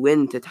need a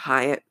win to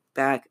tie it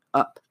back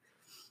up.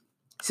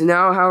 So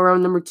now how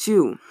round number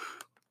 2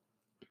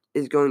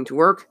 is going to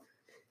work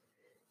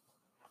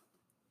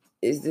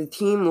is the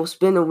team will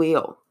spin a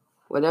wheel.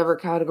 Whatever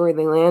category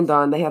they land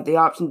on, they have the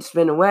option to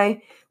spin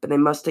away, but they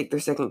must take their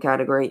second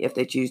category if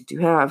they choose to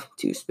have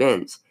 2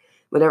 spins.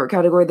 Whatever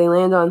category they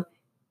land on,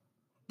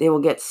 They will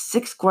get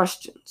 6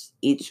 questions,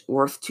 each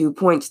worth 2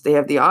 points. They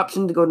have the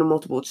option to go to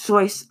multiple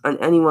choice on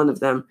any one of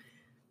them,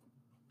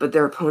 but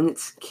their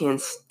opponents can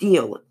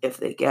steal if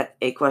they get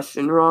a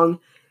question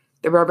wrong.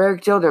 The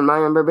Barbaric Children,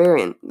 Maya and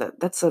Barbarian.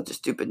 That's such a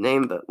stupid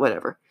name, but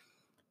whatever.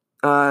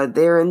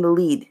 They're in the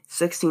lead,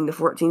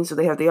 16-14, so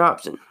they have the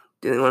option.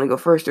 Do they want to go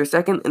first or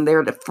second? And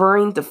they're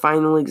deferring to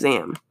Final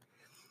Exam.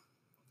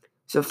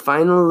 So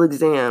Final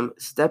Exam,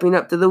 stepping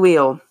up to the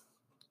wheel.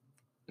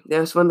 They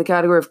also won the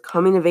category of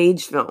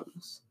coming-of-age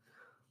films.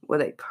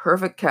 What a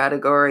perfect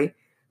category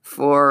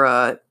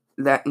for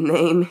that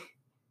name.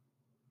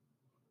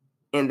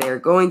 And they're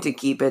going to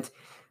keep it.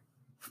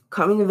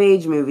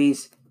 Coming-of-age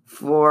movies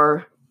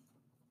for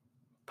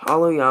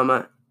Paul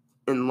Oyama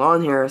and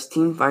Lon Harris,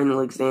 Team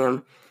Final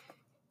Exam.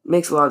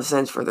 Makes a lot of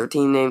sense for their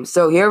team name.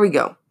 So here we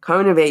go.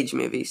 Coming-of-age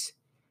movies.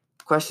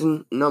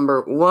 Question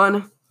number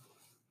 1.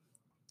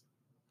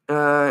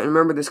 And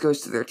remember, this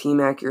goes to their team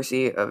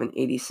accuracy of an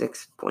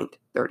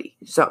 86.30.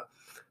 So,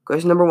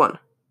 question number 1.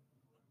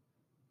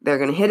 They're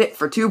going to hit it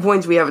for 2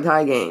 points. We have a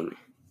tie game.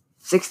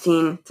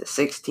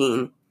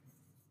 16-16.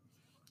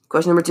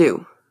 Question number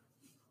 2.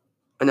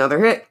 Another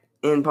hit.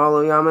 And Paul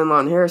Oyama and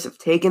Lon Harris have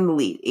taken the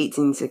lead.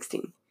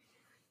 18-16.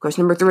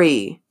 Question number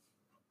 3.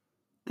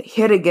 They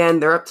hit again.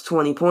 They're up to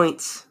 20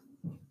 points.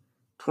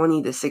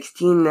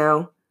 20-16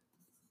 now.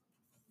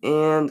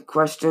 And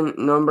question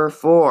number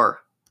 4.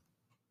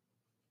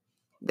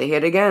 They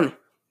hit again.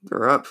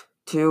 They're up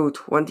to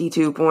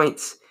 22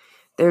 points.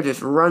 They're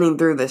just running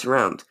through this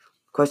round.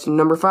 Question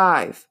number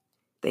 5.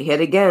 They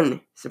hit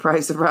again.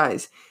 Surprise,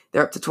 surprise.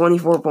 They're up to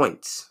 24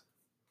 points.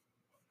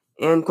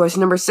 And question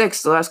number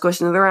 6, the last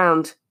question of the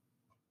round.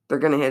 They're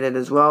going to hit it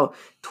as well.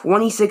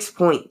 26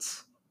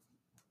 points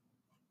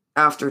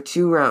after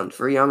 2 rounds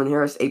for Oyama and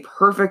Harris. A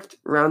perfect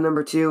round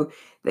number 2.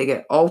 They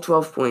get all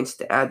 12 points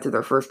to add to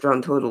their first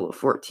round total of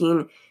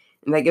 14.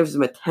 And that gives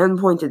them a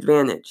 10-point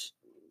advantage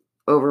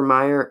over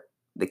Meyer,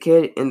 the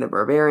Kid, and the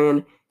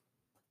Barbarian.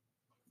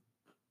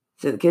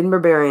 So the Kid and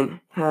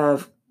Barbarian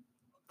have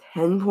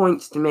 10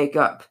 points to make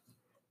up.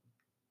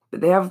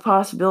 But they have a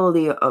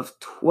possibility of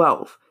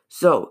 12.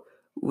 So,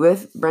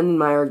 with Brendan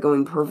Meyer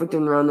going perfect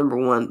in round number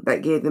 1,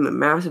 that gave them a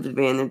massive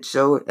advantage.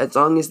 So, as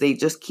long as they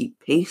just keep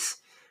pace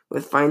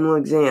with Final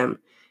Exam,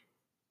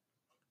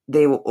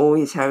 they will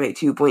always have a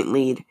 2-point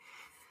lead.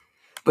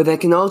 But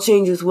that can all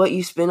change with what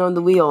you spin on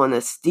the wheel, and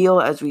a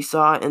steal, as we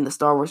saw in the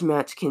Star Wars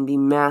match, can be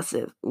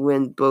massive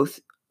when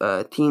both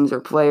teams or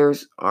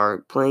players are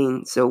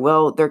playing so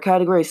well. Their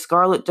category is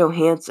Scarlett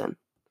Johansson.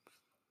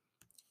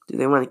 Do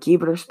they want to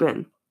keep it or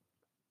spin?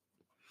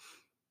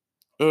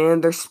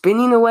 And they're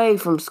spinning away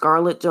from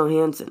Scarlett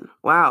Johansson.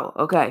 Wow,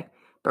 okay.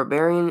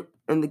 Barbarian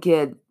and the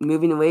Kid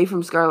moving away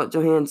from Scarlett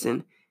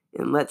Johansson,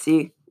 and let's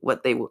see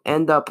what they will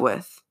end up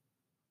with.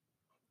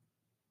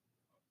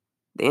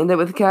 They end up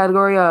with the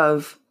category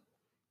of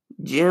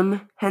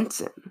Jim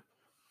Henson.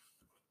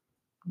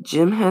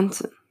 Jim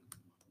Henson.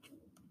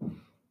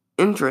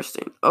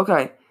 Interesting.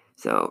 Okay,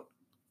 so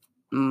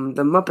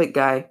the Muppet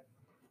guy.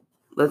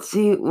 Let's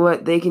see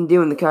what they can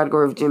do in the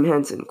category of Jim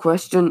Henson.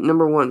 Question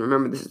number 1.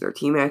 Remember, this is their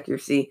team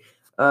accuracy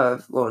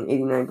of, an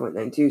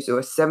 89.92, so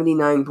a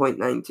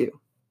 79.92.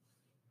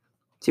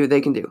 See what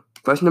they can do.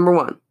 Question number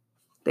 1.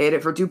 They hit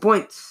it for 2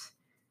 points.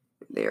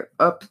 They're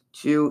up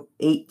to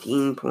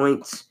 18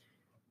 points.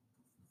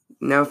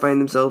 Now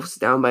find themselves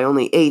down by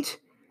only 8.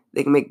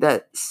 They can make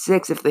that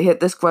 6 if they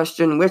hit this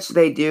question, which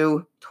they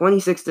do.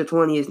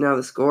 26-20 is now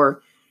the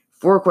score.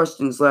 4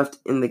 questions left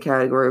in the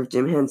category of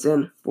Jim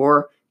Henson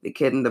for the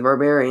Kid and the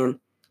Barbarian.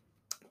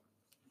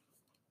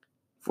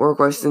 4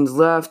 questions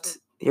left.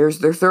 Here's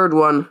their third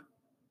one,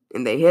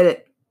 and they hit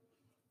it.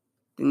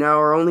 They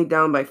now are only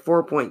down by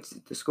 4 points.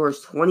 The score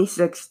is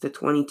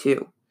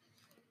 26-22.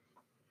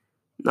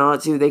 Now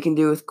let's see what they can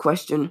do with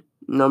question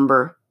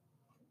number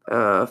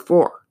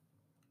 4.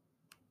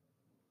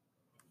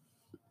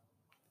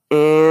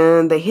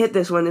 And they hit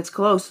this one. It's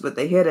close, but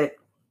they hit it.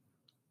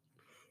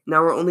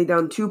 Now we're only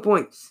down 2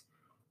 points.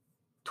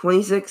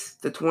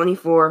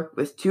 26-24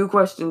 with 2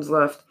 questions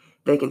left.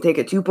 They can take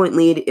a 2-point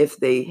lead if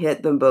they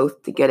hit them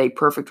both to get a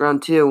perfect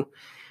round 2.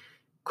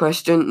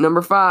 Question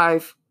number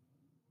 5.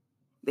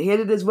 They hit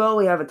it as well.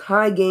 We have a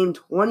tie game,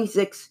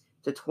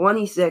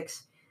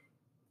 26-26.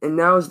 And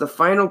now is the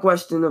final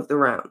question of the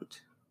round.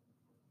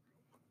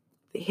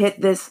 They hit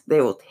this,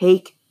 they will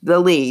take the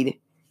lead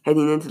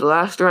heading into the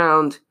last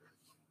round.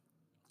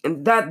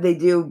 And that they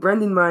do.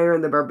 Brendan Meyer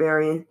and the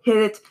Barbarian hit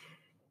it.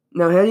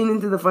 Now heading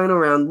into the final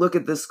round, look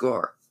at the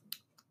score.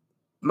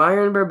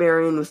 Meyer and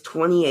Barbarian was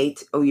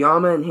 28.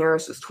 Oyama and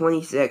Harris was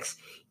 26.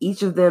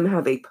 Each of them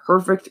have a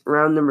perfect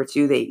round number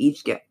 2. They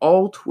each get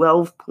all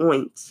 12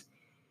 points.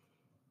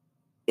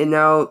 And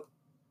now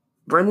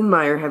Brendan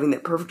Meyer having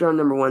that perfect round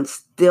number 1,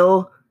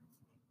 still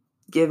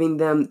giving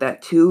them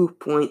that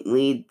 2-point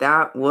lead.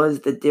 That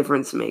was the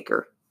difference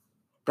maker.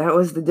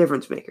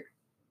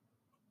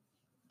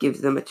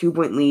 Gives them a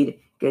 2-point lead,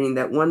 getting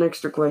that 1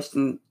 extra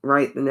question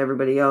right than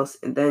everybody else,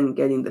 and then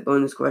getting the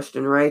bonus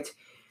question right.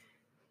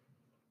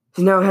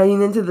 So now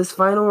heading into this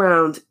final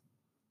round,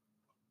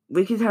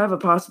 we could have a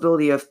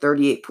possibility of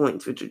 38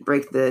 points, which would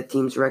break the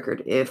team's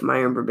record if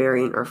Meyer and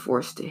Barbarian are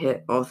forced to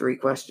hit all 3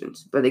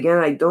 questions. But again,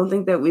 I don't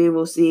think that we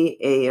will see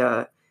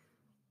a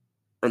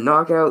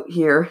knockout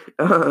here,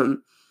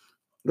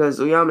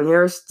 because Oyama and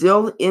Harris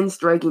still in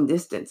striking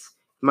distance.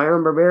 Meyer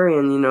and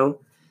Barbarian,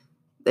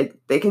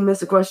 they can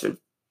miss a question.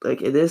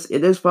 Like, it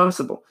is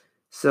possible.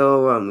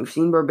 So we've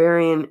seen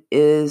Barbarian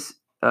is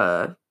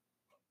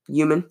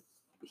human.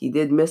 He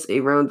did miss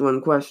a round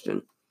 1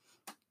 question.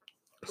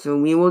 So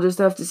we will just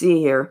have to see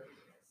here.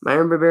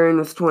 Meyer and Barbarian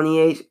with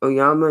 28,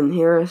 Oyama and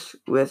Harris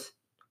with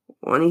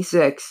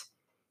 26.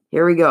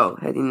 Here we go,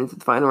 heading into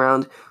the final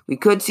round. We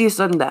could see a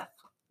sudden death.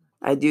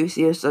 I do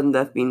see a sudden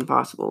death being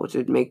possible, which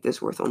would make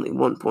this worth only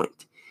 1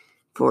 point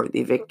for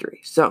the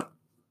victory. So,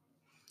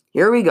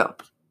 here we go.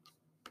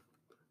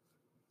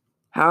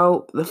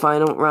 How the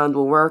final round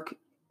will work.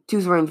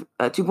 2-pointer,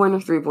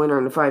 3-pointer,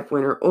 and a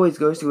 5-pointer always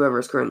goes to whoever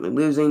is currently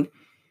losing.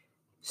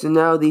 So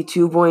now the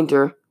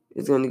 2-pointer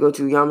is going to go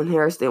to Oyama and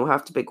Harris. They will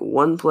have to pick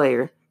one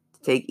player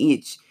to take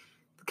each.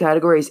 The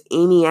category is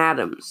Amy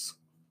Adams.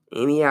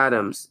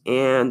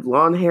 And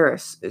Lon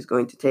Harris is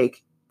going to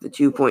take the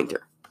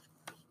 2-pointer.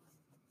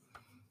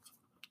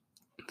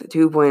 The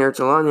 2-pointer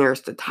to Lon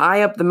Harris to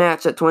tie up the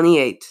match at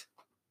 28.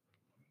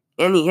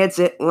 And he hits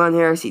it. Lon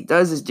Harris, he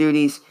does his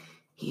duties.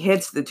 He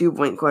hits the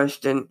 2-point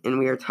question, and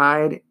we are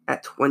tied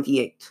at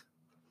 28.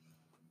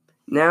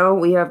 Now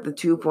we have the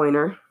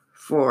 2-pointer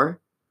for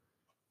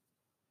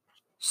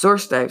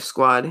Source Dive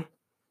Squad,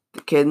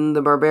 the Kid and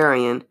the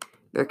Barbarian.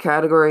 Their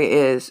category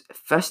is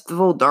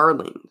Festival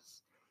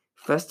Darlings.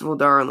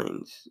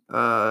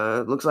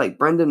 Looks like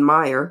Brendan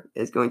Meyer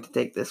is going to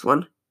take this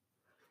one.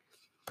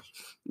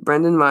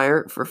 Brendan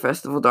Meyer for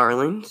Festival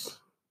Darlings.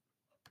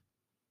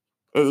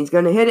 And he's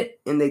going to hit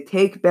it, and they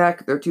take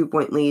back their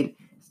 2-point lead,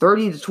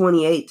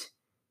 30-28.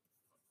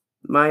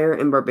 Meyer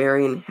and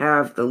Barbarian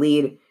have the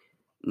lead.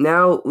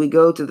 Now we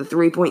go to the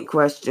 3-point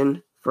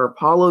question for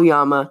Paul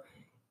Oyama.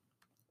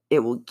 It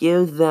will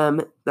give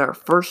them their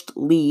first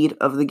lead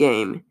of the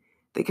game.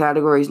 The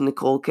category is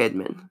Nicole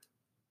Kidman.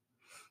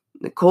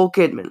 Nicole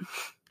Kidman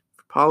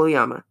for Paul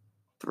Oyama.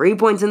 3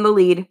 points in the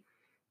lead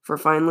for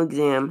Final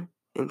Exam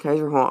and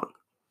Kaiser Huang.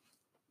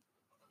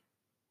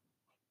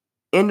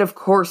 And of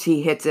course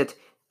he hits it.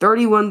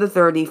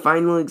 31-30,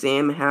 Final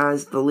Exam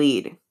has the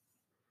lead.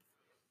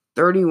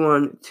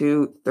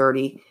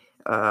 31-30.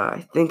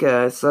 I think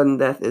a sudden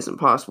death isn't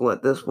possible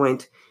at this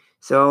point.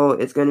 So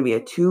it's going to be a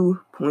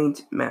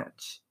 2-point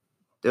match.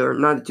 Or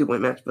not a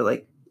 2-point match, but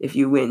like if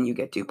you win, you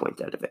get 2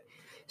 points out of it.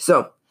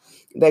 So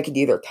that could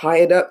either tie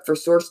it up for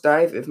Source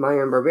Dive if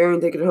Meyer and Barbarian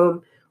take it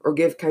home, or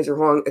give Kaiser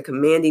Huang a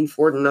commanding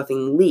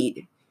 4-0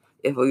 lead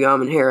if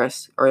Oyama and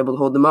Harris are able to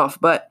hold them off.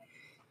 But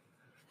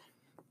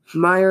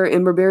Meyer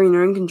and Barbarian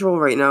are in control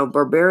right now.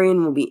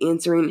 Barbarian will be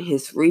answering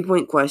his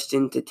 3-point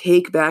question to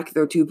take back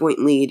their 2-point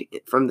lead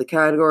from the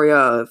category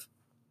of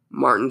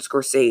Martin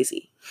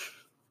Scorsese.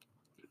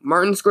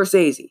 Martin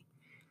Scorsese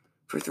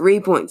for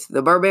 3 points,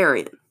 the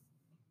Barbarian.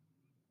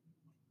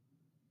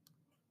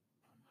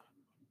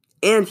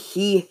 And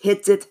he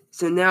hits it.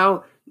 So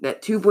now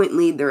that 2-point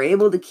lead, they're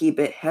able to keep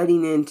it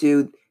heading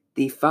into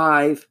the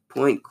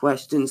 5-point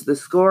questions. The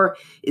score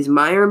is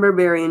Meyer and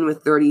Barbarian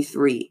with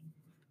 33.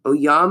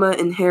 Oyama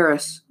and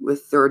Harris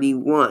with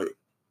 31.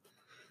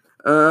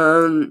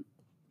 Wow.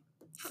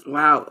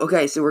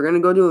 Okay, so we're going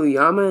to go to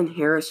Oyama and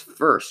Harris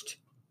first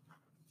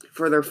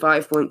for their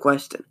 5-point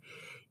question.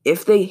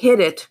 If they hit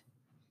it,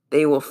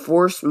 they will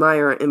force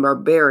Meyer and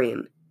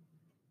Barbarian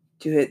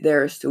to hit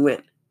theirs to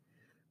win.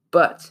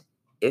 But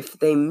if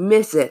they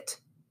miss it,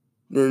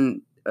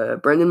 then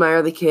Brendan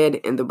Meyer, the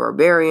Kid, and the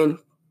Barbarian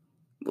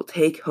will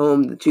take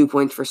home the 2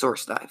 points for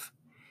Source Dive.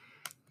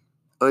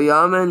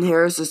 Oyama and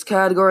Harris's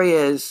category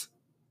is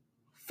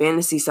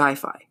Fantasy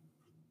Sci-Fi.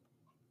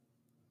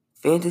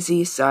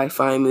 Fantasy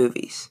Sci-Fi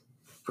movies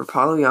for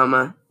Paul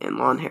Oyama and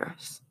Lon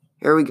Harris.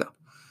 Here we go.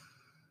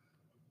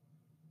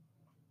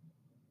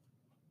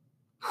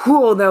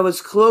 Whoa, that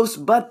was close,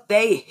 but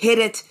they hit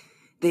it.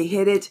 They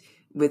hit it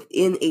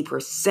within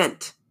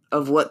 1%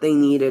 of what they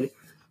needed.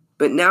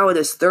 But now it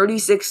is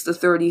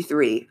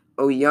 36-33.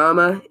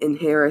 Oyama and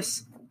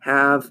Harris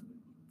have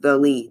the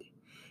lead.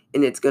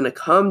 And it's going to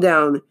come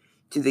down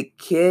to the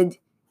Kid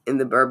and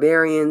the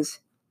Barbarian's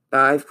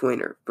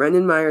 5-pointer.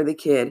 Brendan Meyer, the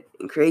Kid,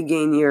 and Craig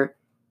Gainier,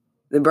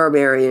 the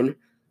Barbarian,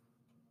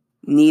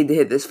 need to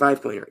hit this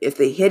 5-pointer. If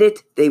they hit it,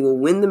 they will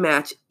win the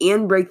match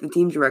and break the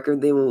team's record.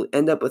 They will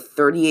end up with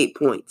 38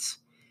 points.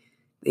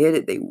 They hit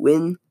it, they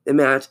win the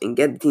match and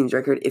get the team's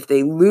record. If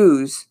they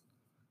lose,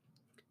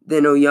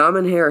 then Oyama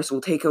and Harris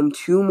will take home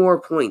 2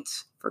 more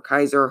points for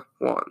Kaiser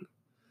Huang.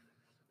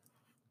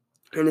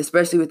 And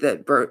especially with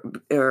that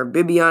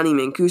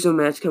Bibiani-Mancuso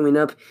match coming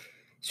up,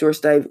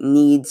 Source Dive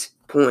needs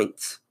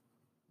points.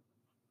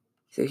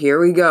 So here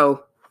we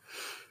go.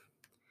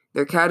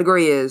 Their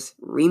category is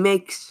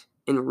remakes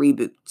and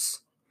reboots.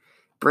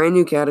 Brand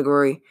new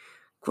category.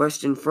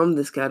 Question from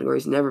this category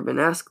has never been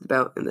asked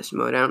about in the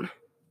Schmoedown.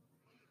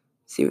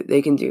 See what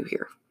they can do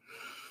here.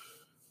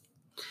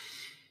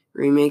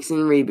 remakes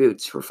and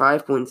reboots for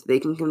 5 points. They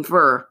can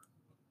confer.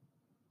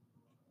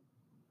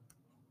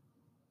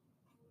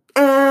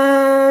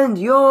 And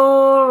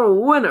your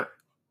winner,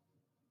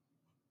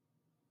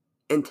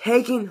 and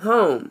taking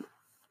home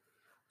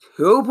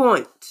 2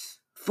 points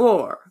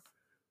for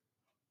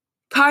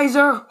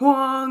Kaiser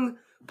Huang,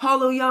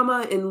 Paulo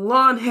Yama, and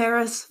Lon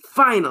Harris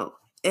final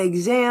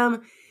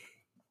exam.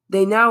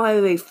 They now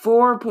have a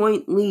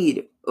 4-point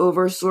lead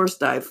over Source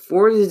Dive.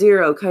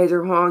 4-0.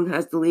 Kaiser Huang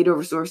has the lead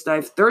over Source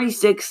Dive.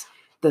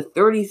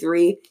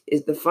 36-33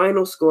 is the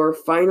final score.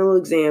 Final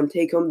exam.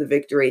 Take home the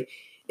victory.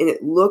 And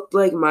it looked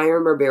like Meyer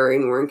and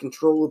Barbarian were in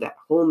control of that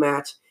whole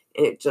match.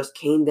 And it just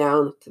came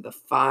down to the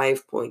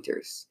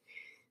 5-pointers.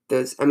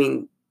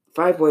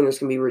 5-pointers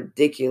can be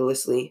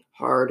ridiculously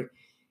hard.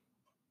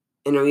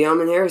 And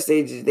Oyama and Harris,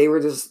 they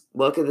were just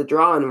luck of the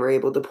draw and were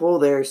able to pull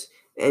theirs.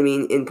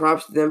 And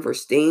props to them for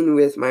staying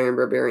with Meyer and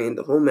Barbarian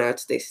the whole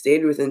match. They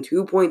stayed within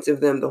 2 points of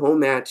them the whole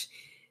match.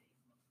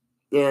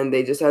 And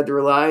they just had to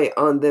rely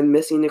on them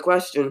missing a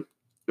question.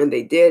 And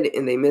they did,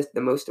 and they missed the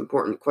most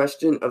important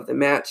question of the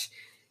match.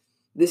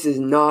 This is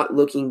not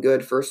looking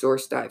good for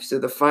Source Dive. So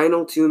the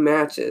final 2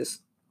 matches,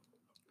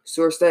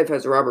 Source Dive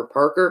has Robert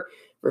Parker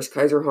versus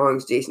Kaiser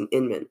Huang's Jason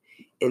Inman.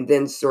 And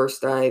then Source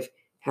Dive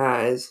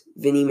has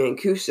Vinny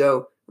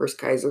Mancuso versus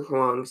Kaiser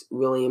Huang's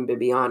William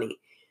Bibiani.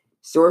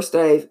 Source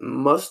Dive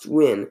must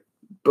win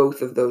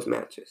both of those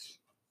matches.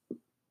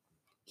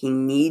 He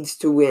needs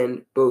to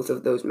win both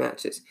of those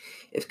matches.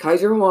 If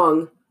Kaiser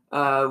Huang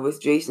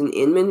with Jason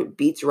Inman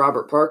beats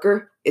Robert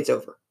Parker, it's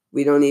over.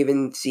 We don't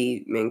even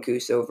see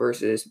Mancuso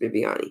versus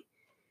Bibiani.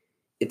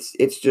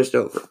 It's just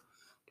over.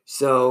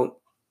 So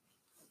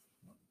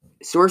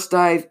Source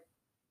Dive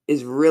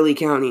is really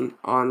counting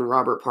on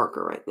Robert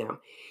Parker right now.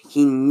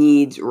 He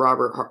needs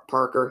Robert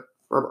Parker.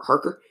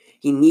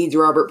 He needs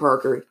Robert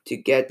Parker to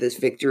get this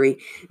victory,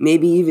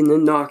 maybe even a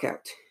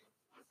knockout,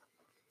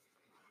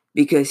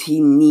 because he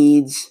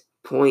needs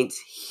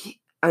points.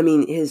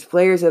 His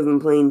players have been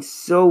playing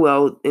so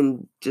well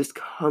and just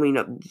coming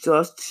up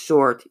just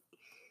short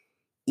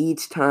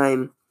each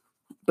time,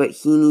 but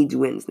he needs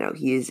wins now.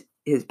 His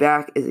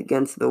back is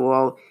against the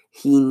wall.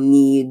 He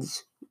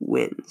needs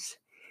wins.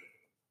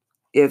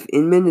 If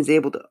Inman is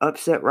able to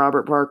upset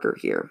Robert Parker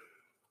here,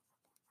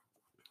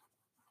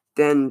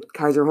 then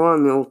Kaiser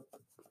Huang will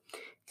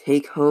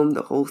take home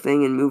the whole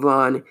thing and move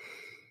on.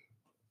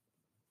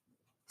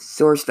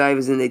 Source Dive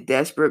is in a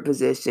desperate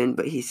position,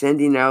 but he's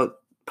sending out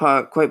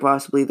quite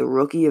possibly the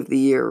Rookie of the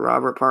Year,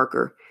 Robert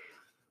Parker.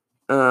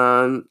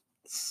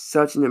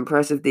 Such an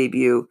impressive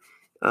debut.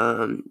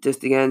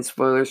 Just again,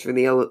 spoilers for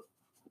the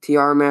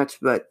LTR match,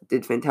 but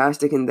did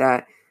fantastic in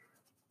that.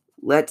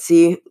 Let's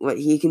see what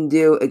he can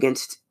do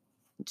against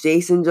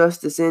Jason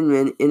Justice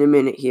Inman in a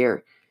minute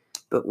here.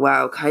 But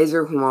wow,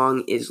 Kaiser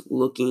Huang is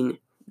looking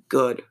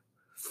good.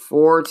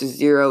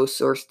 4-0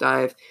 Source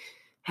Dive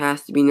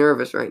has to be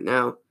nervous right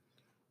now.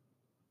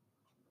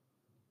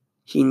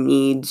 He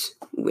needs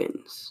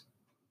wins.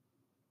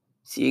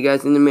 See you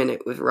guys in a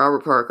minute with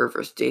Robert Parker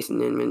versus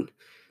Jason Inman.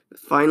 The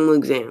final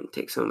exam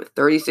takes home a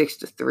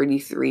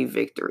 36-33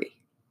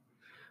 victory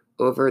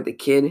over the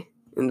Kid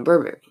and the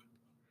Barbarian.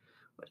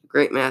 What a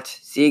great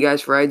match. See you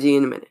guys for IG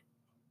in a minute.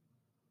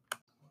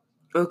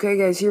 Okay,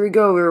 guys, here we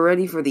go. We're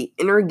ready for the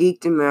Inner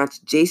Geekdom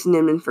match. Jason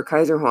Inman for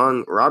Kaiser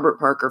Huang, Robert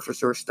Parker for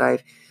Source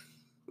Dive.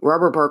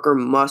 Robert Parker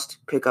must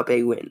pick up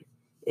a win.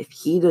 If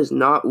he does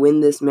not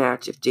win this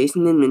match, if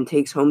Jason Inman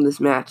takes home this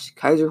match,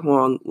 Kaiser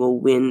Huang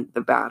will win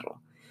the battle.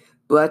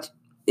 But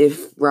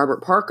if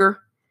Robert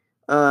Parker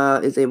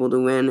is able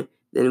to win,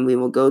 then we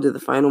will go to the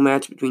final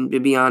match between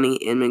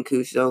Bibiani and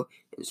Mancuso.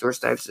 And Source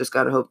Dive's just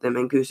got to hope that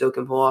Mancuso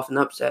can pull off an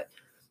upset.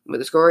 But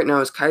the score right now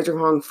is Kaiser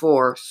Huang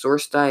 4,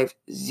 Source Dive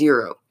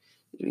 0.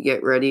 As we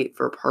get ready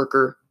for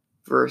Parker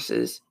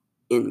versus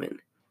Inman.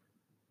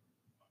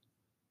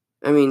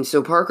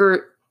 So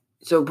Parker,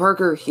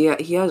 he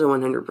has a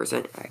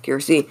 100%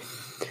 accuracy,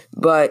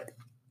 but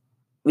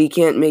we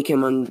can't make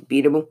him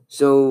unbeatable.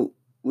 So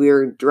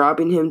we're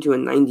dropping him to a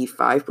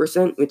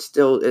 95%, which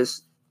still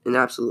is an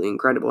absolutely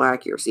incredible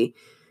accuracy.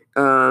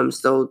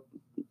 Still,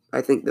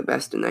 I think the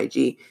best in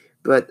IG.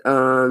 But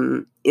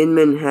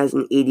Inman has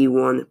an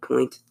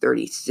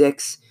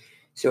 81.36.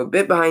 So a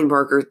bit behind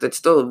Parker. That's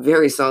still a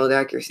very solid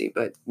accuracy.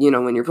 But,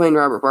 when you're playing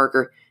Robert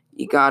Parker,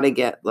 you got to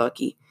get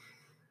lucky.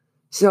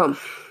 So,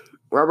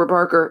 Robert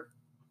Parker,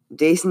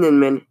 Jason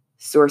Inman,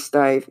 Source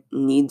Dive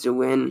needs a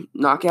win.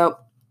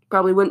 Knockout,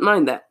 probably wouldn't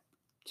mind that.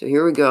 So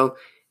here we go.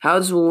 How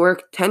this will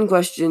work, 10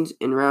 questions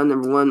in round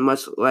number 1,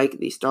 much like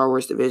the Star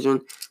Wars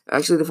Division.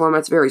 Actually, the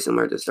format's very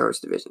similar to the Star Wars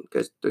Division,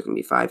 because there's going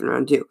to be 5 in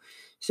round 2.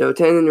 So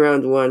 10 in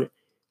round 1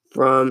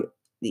 from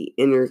the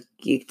Inner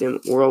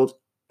Geekdom world.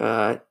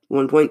 1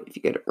 point if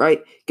you get it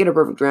right. Get a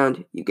perfect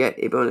round, you get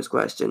a bonus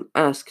question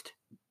asked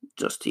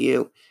just to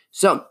you.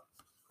 So,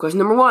 question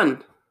number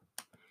 1.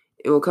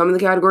 It will come in the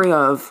category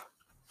of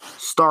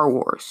Star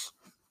Wars.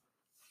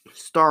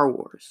 Star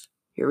Wars.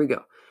 Here we go.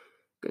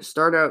 I'm going to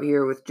start out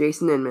here with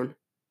Jason Inman.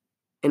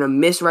 And a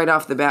miss right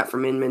off the bat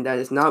from Inman. That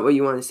is not what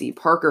you want to see.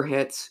 Parker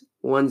hits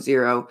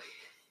 1-0.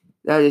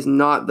 That is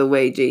not the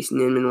way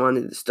Jason Inman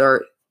wanted to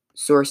start.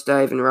 Source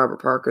Dive and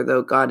Robert Parker,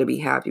 though, got to be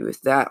happy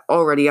with that.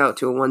 Already out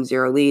to a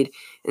 1-0 lead.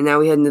 And now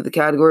we head into the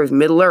category of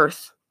Middle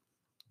Earth.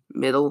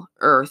 Middle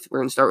Earth. We're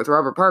going to start with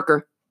Robert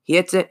Parker. He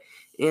hits it,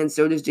 and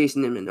so does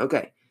Jason Inman.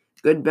 Okay,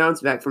 good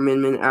bounce back from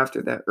Inman after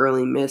that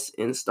early miss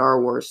in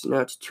Star Wars.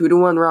 Now it's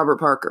 2-1 Robert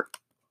Parker.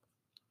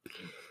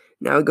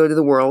 Now we go to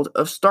the world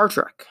of Star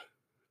Trek.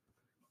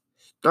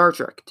 Star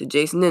Trek to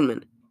Jason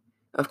Inman.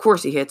 Of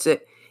course he hits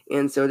it,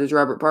 and so does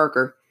Robert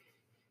Parker.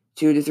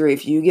 2-3.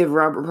 If you give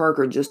Robert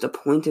Parker just a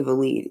point of a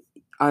lead,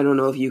 I don't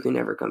know if you can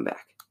ever come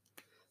back.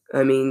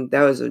 I mean,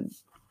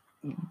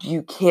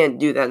 you can't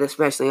do that,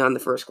 especially on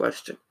the first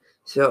question.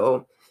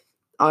 So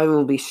I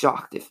will be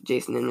shocked if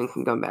Jason Inman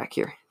can come back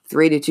here.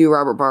 3-2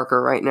 Robert Parker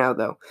right now,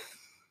 though.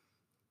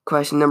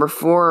 Question number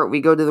 4,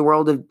 we go to the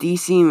world of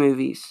DC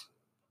movies.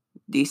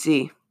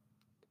 DC.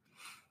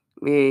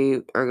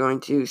 We are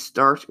going to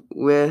start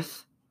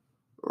with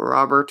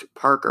Robert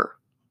Parker.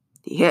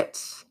 He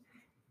hits.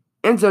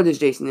 And so does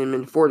Jason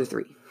Inman,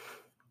 4-3.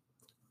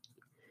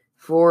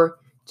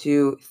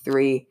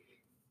 4-3.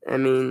 I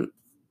mean,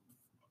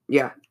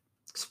 yeah.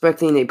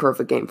 Expecting a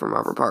perfect game from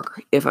Robert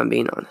Parker, if I'm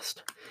being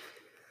honest.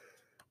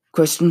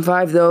 Question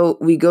 5, though,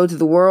 we go to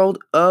the world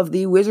of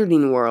the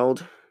Wizarding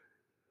World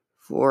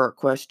for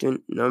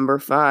question number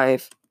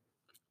 5.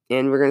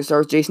 And we're going to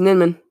start with Jason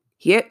Inman.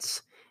 He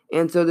hits,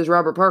 and so does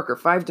Robert Parker,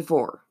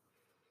 5-4.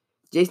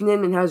 Jason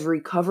Inman has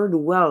recovered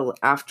well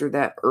after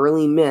that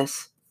early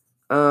miss,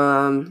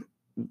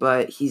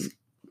 but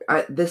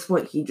at this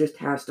point, he just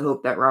has to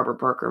hope that Robert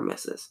Parker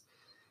misses,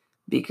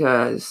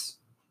 because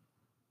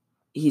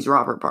he's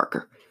Robert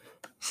Parker.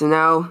 So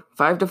now,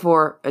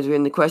 5-4, as we're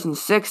in the question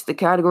 6, the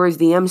category is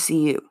the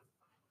MCU,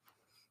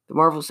 the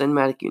Marvel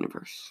Cinematic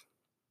Universe.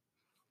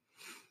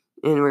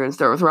 And we're going to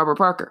start with Robert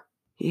Parker.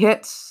 He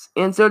hits,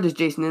 and so does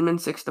Jason Inman,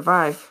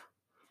 6-5.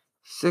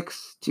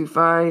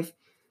 6-5.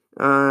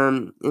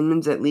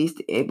 Inman's at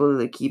least able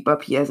to keep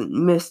up. He hasn't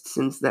missed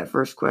since that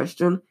first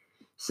question.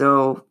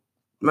 So,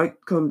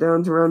 might come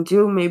down to round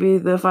 2, maybe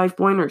the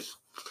 5-pointers.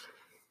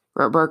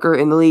 Robert Parker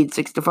in the lead,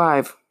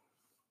 6-5.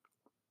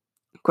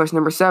 Question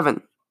number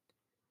 7.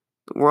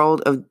 The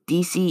world of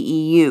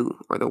DCEU,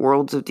 or the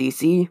worlds of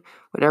DC,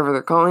 whatever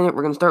they're calling it.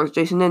 We're going to start with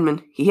Jason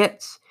Inman. He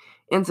hits,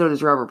 and so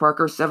does Robert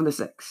Parker,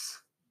 7-6.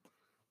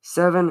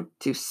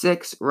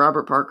 7-6,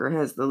 Robert Parker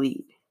has the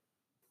lead.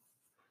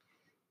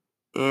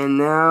 And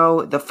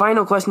now, the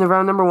final question of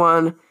round number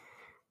 1.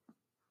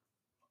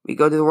 We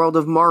go to the world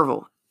of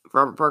Marvel. If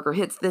Robert Parker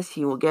hits this,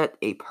 he will get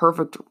a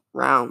perfect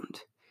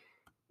round.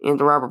 And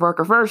to Robert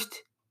Parker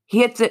first. He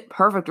hits it,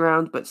 perfect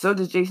round, but so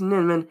does Jason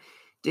Inman.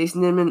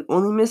 Jason Inman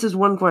only misses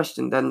one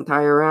question that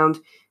entire round.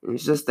 And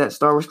it's just that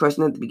Star Wars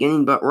question at the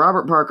beginning, but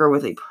Robert Parker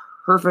with a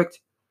perfect...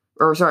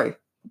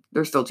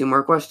 there's still 2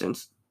 more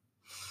questions.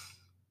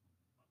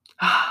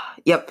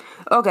 Yep.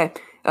 Okay.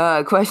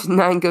 Question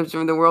 9 comes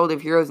from the world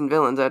of heroes and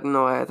villains. I don't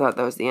know why I thought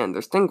that was the end.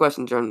 There's 10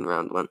 questions during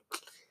round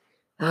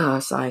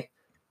 1. Sigh.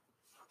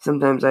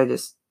 Sometimes I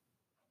just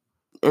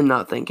am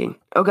not thinking.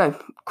 Okay.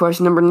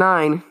 Question number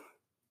 9.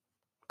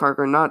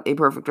 Parker, not a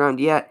perfect round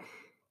yet.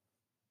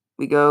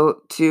 We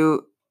go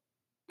to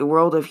the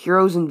world of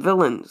heroes and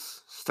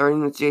villains,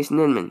 starting with Jason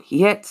Inman. He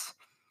hits,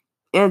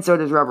 and so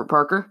does Robert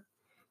Parker.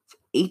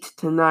 It's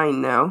 8-9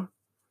 now.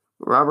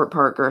 Robert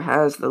Parker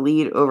has the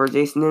lead over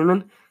Jason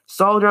Inman.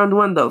 Solid round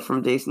 1, though,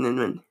 from Jason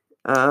Inman.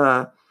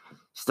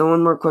 Still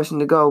 1 more question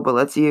to go, but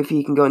let's see if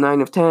he can go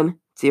 9 of 10.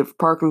 See if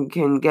Parker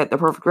can get the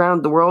perfect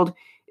round. The world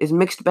is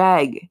mixed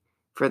bag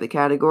for the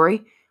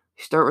category.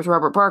 Start with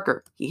Robert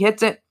Parker. He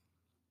hits it,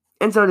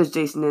 and so does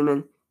Jason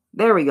Inman.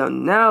 There we go.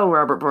 Now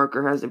Robert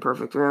Parker has a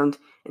perfect round,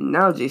 and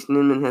now Jason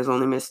Inman has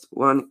only missed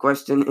 1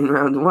 question in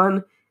round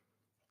 1.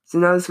 So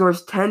now the score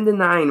is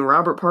 10-9.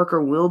 Robert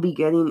Parker will be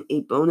getting a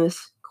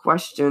bonus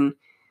question.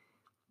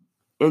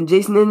 And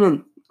Jason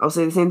Inman, I'll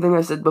say the same thing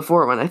I said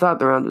before when I thought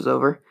the round was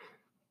over.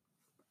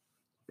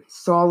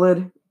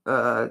 Solid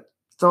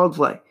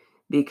play.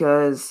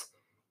 Because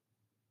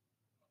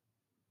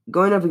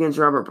going up against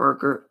Robert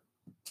Parker,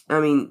 I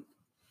mean,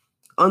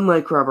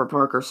 unlike Robert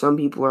Parker, some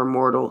people are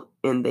mortal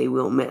and they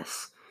will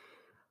miss.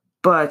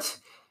 But,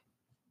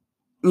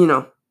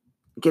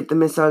 get the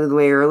miss out of the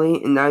way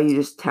early, and now you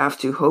just have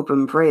to hope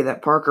and pray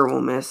that Parker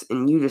will miss,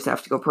 and you just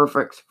have to go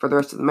perfect for the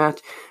rest of the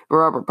match. But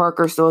Robert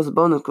Parker still has a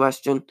bonus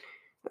question.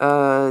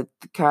 The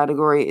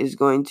category is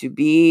going to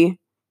be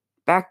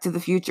Back to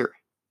the Future.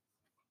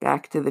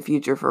 Back to the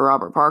Future for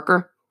Robert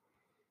Parker.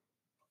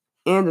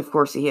 And, of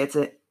course, he hits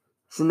it.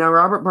 So now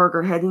Robert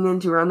Parker, heading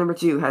into round number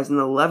 2, has an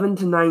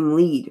 11-9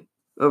 lead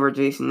over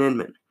Jason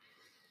Inman.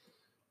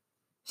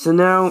 So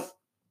now,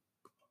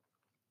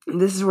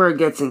 this is where it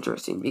gets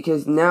interesting,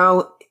 because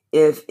now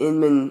if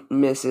Inman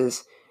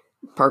misses,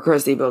 Parker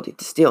has the ability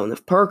to steal. And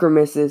if Parker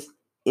misses,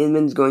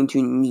 Inman's going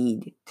to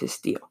need to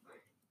steal.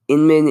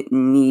 Inman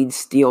needs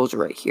steals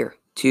right here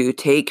to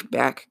take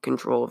back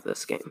control of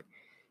this game.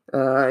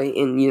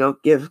 And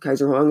give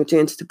Kaiser Huang a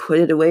chance to put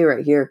it away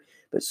right here.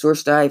 But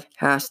Source Dive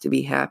has to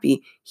be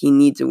happy. He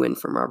needs a win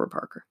from Robert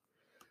Parker.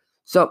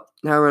 So,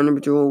 now round number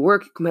 2 will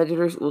work.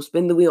 Competitors will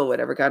spin the wheel,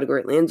 whatever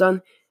category it lands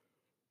on.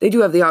 They do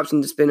have the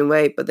option to spin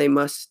away, but they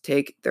must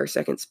take their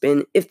second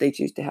spin if they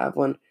choose to have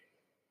one.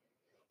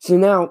 So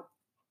now,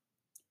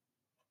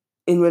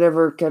 in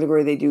whatever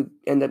category they do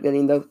end up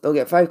getting, they'll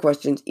get 5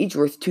 questions, each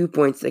worth 2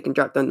 points. They can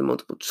drop down to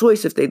multiple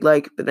choice if they'd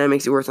like, but that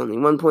makes it worth only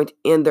 1 point,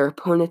 and their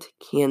opponent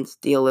can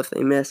steal if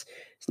they miss.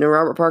 So now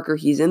Robert Parker,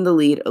 he's in the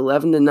lead,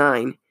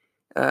 11-9,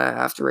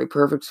 after a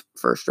perfect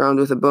first round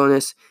with a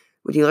bonus.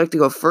 Would he like to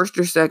go first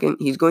or second?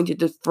 He's going to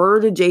defer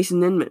to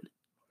Jason Inman.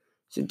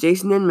 So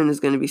Jason Inman is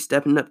going to be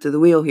stepping up to the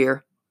wheel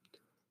here.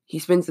 He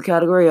spins the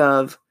category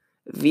of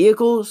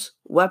vehicles,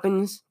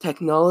 weapons,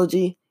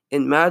 technology,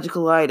 and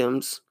magical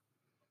items,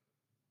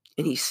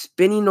 and he's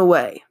spinning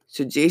away.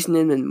 So Jason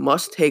Inman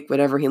must take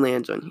whatever he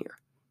lands on here.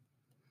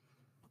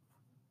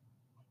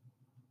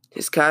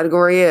 His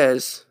category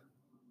is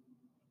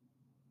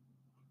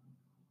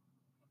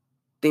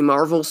the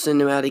Marvel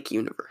Cinematic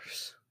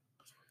Universe.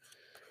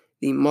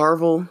 The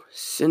Marvel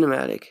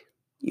Cinematic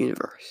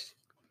Universe.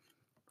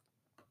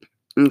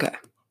 Okay.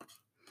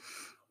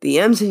 The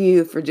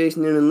MCU for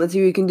Jason Inman, let's see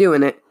what he can do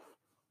in it.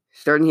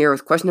 Starting here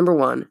with question number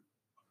 1.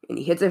 And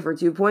he hits it for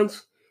 2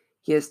 points.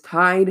 He has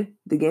tied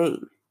the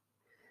game.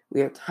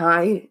 We are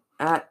tied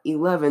at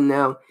 11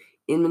 now.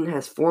 Inman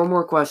has 4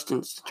 more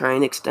questions to try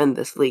and extend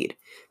this lead.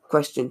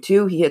 Question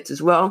 2, he hits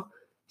as well.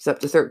 He's up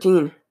to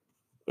 13.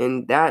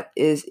 And that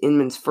is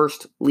Inman's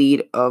first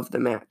lead of the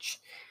match.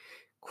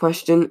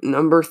 Question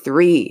number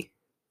 3.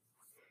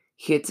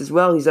 He hits as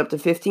well. He's up to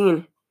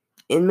 15.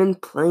 Inman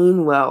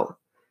playing well.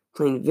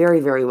 Playing very,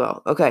 very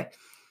well. Okay.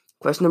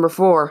 Question number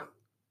 4.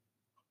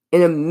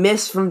 And a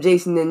miss from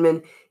Jason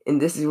Inman.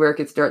 And this is where it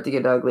could start to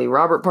get ugly.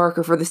 Robert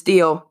Parker for the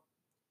steal.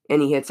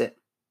 And he hits it.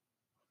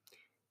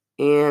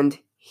 And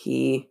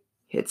he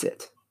hits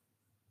it.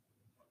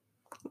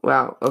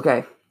 Wow.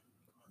 Okay.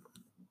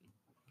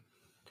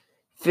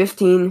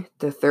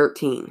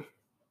 15-13.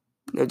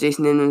 Now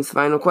Jason Inman's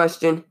final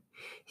question.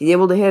 He's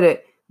able to hit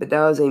it, but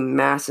that was a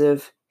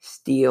massive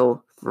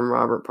steal from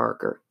Robert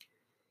Parker.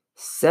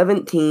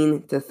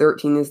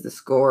 17-13 is the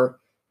score.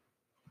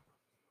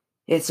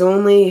 It's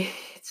only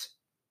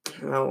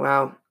a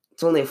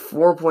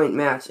 4-point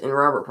match, and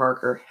Robert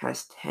Parker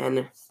has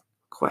 10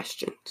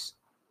 questions.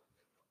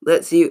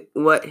 Let's see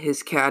what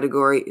his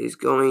category is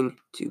going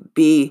to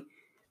be.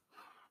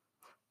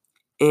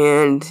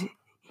 And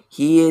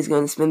he is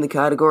going to spin the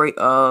category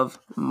of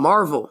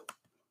Marvel.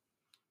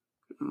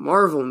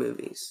 Marvel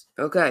movies.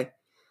 Okay.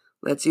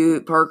 Let's see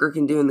what Parker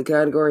can do in the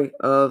category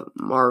of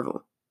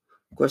Marvel.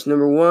 Question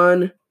number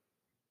 1.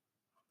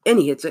 And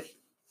he hits it.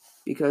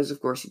 Because, of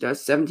course, he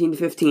does.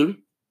 17-15.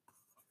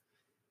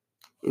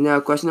 And now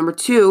question number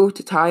 2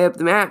 to tie up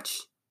the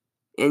match.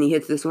 And he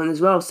hits this one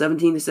as well.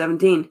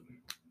 17-17.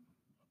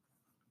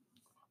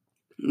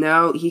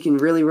 Now he can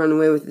really run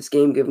away with this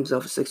game, give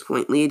himself a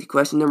 6-point lead.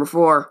 Question number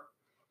 4.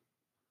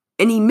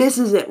 And he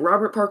misses it.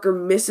 Robert Parker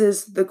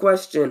misses the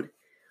question.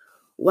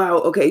 Wow,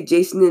 okay,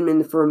 Jason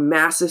Inman for a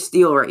massive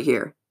steal right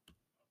here.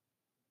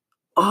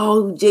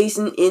 Oh,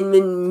 Jason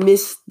Inman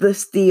missed the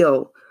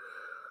steal.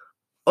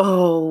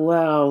 Oh,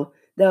 wow.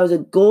 That was a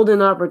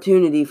golden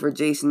opportunity for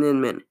Jason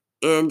Inman,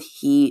 and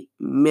he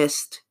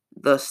missed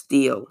the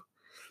steal.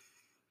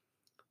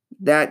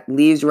 That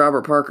leaves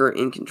Robert Parker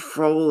in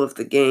control of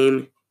the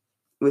game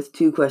with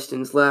 2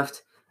 questions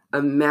left.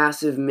 A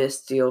massive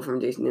missed steal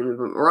from Jason Inman.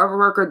 But Robert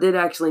Parker did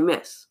actually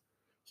miss.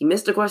 He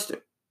missed a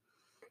question.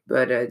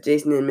 But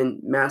Jason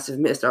Inman, massive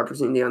missed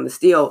opportunity on the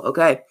steal.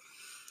 Okay.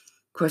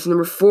 Question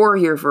number 4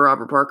 here for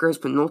Robert Parker. His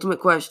penultimate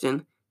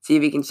question. See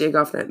if he can shake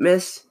off that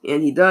miss.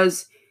 And he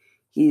does.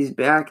 He's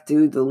back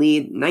to the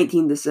lead.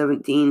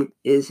 19-17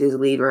 is his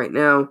lead right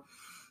now.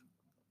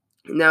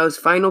 And now his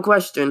final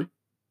question.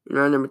 In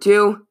round number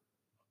 2.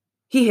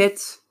 He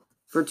hits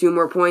for 2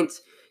 more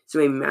points. So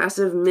a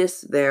massive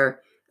miss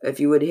there. If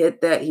he would hit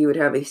that, he would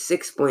have a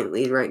 6-point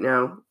lead right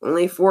now.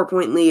 Only a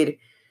 4-point lead.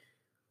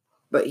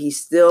 But he's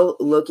still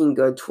looking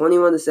good.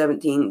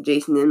 21-17.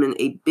 Jason Inman,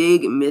 a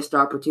big missed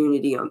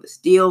opportunity on the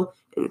steal.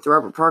 And with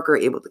Robert Parker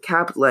able to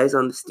capitalize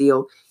on the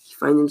steal, he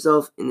finds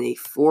himself in a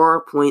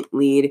 4-point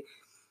lead.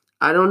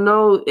 I don't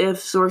know if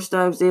Source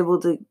Dive's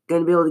going to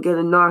be able to get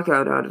a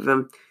knockout out of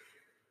him.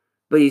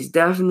 But he's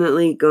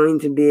definitely going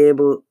to be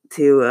able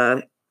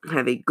to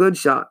have a good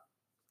shot.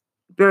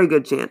 Very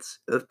good chance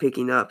of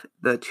picking up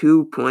the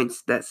 2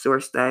 points that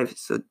Source Dive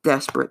so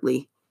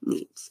desperately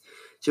needs.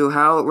 So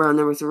how round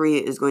number 3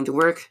 is going to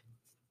work,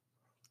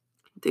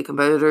 the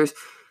competitors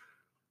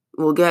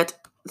will get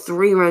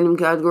 3 random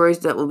categories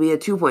that will be a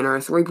 2-pointer, a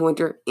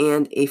 3-pointer,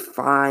 and a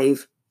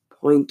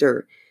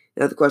 5-pointer.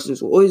 Now the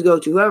questions will always go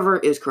to whoever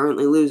is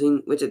currently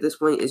losing, which at this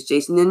point is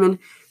Jason Inman,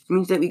 which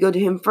means that we go to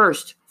him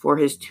first for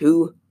his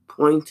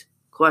 2-point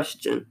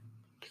question.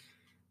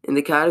 And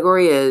the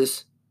category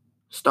is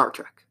Star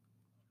Trek.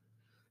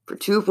 For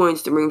 2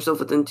 points to bring himself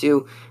within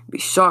 2, be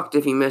shocked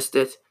if he missed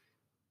it,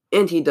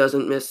 and he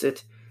doesn't miss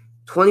it.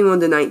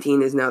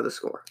 21-19 is now the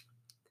score.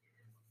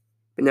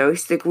 But now we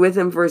stick with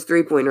him for his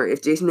 3-pointer.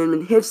 If Jason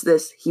Inman hits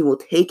this, he will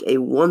take a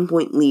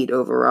 1-point lead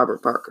over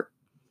Robert Parker.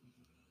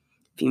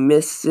 he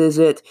misses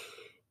it,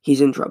 he's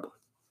in trouble.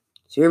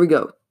 So here we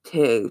go.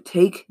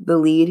 Take the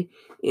lead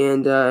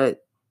and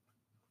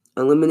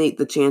eliminate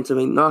the chance of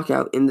a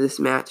knockout in this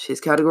match. His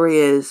category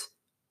is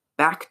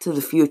Back to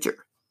the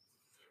Future.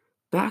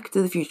 Back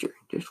to the Future.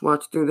 Just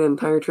watched through the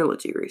entire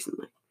trilogy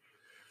recently.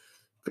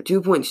 For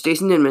 2 points,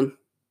 Jason Inman.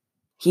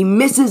 He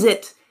misses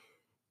it!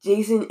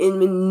 Jason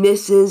Inman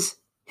misses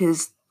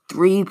his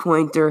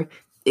 3-pointer.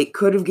 It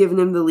could have given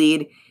him the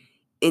lead.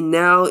 And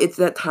now it's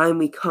that time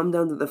we come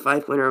down to the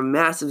 5-pointer. A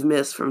massive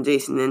miss from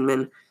Jason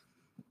Inman.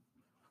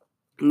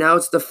 Now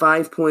it's the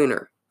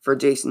 5-pointer for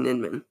Jason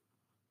Inman.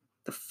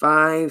 The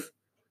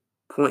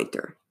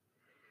 5-pointer.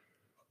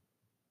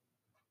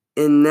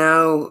 And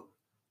now...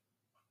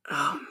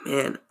 Oh,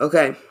 man.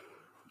 Okay.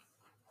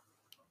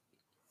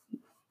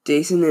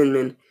 Jason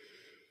Inman.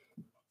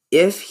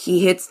 If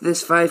he hits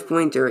this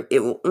 5-pointer,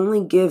 it will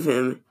only give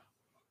him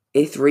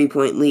a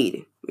 3-point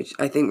lead, which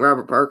I think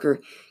Robert Parker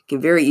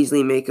can very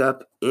easily make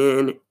up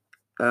in...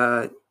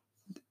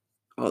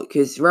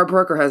 because Robert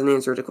Parker hasn't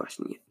answered a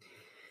question yet.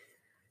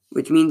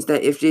 Which means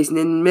that if Jason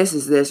Inman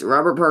misses this,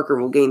 Robert Parker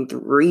will gain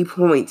 3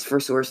 points for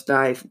Source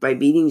Dive by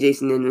beating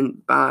Jason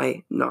Inman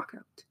by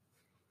knockout.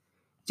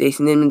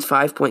 Jason Inman's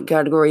 5-point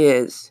category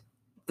is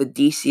the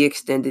DC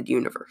Extended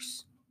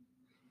Universe.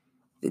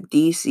 The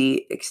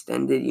DC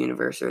Extended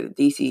Universe, or the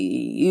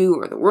DCU,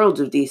 or the Worlds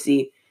of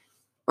DC,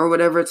 or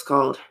whatever it's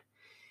called.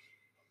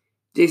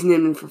 Jason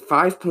Inman for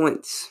 5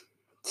 points.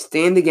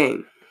 Stay in the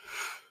game.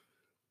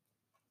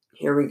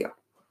 Here we go.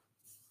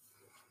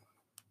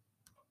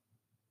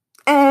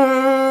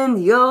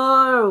 And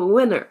your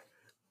winner,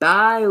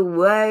 by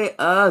way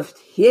of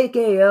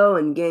TKO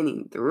and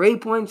gaining 3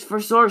 points for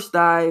Source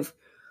Dive,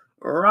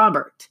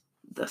 Robert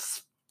the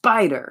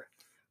Spider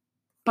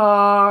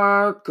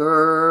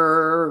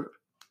Parker.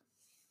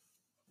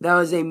 That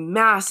was a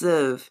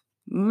massive,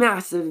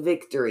 massive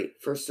victory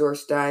for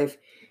Source Dive.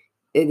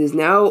 It is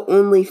now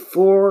only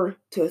 4-3.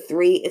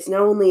 It's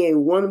now only a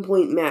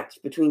 1-point match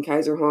between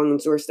Kaiser Hong and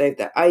Source Dive.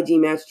 That IG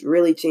match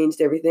really changed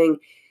everything.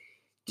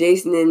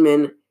 Jason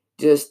Inman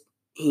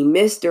he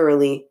missed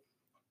early.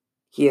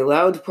 He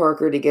allowed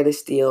Parker to get a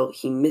steal.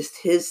 He missed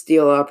his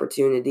steal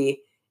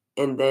opportunity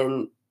and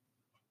then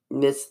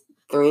missed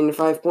 3 and a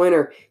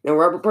 5-pointer. Now,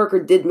 Robert Parker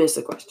did miss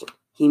a question.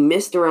 He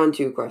missed a round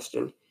 2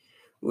 question,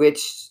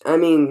 which, I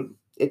mean,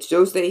 it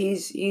shows that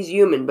he's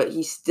human, but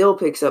he still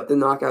picks up the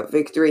knockout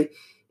victory,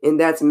 and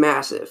that's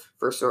massive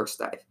for Source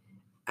Dive.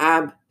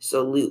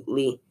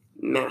 Absolutely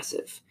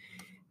massive.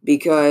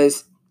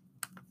 Because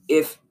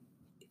if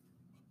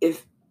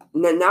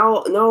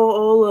now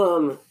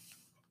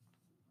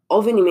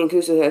all Vinny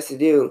Mancuso has to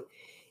do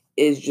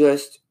is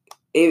just,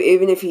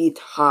 even if he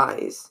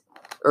ties,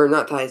 or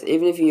not ties,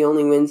 even if he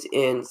only wins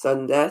in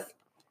sudden death,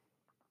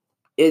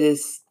 it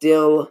is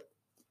still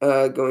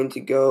going to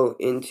go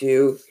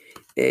into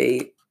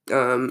a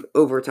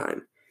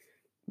overtime.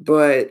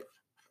 But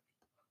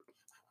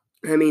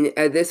I mean,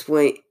 at this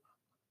point,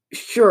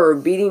 sure,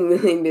 beating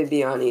William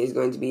Bibiani is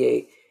going to be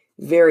a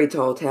very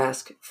tall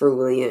task for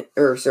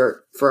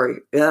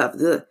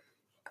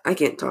I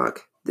can't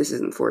talk. This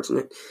is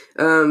unfortunate. It's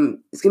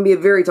going to be a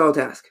very tall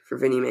task for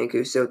Vinny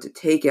Mancuso to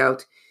take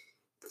out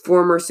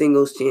former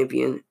singles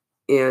champion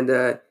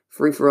and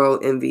free-for-all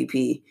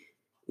MVP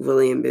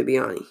William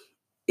Bibiani.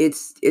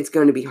 It's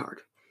going to be hard.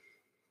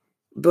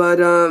 But,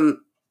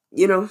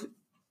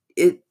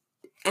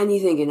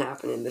 anything can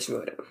happen in this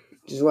Schmoedown,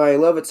 which is why I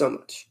love it so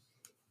much.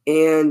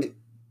 And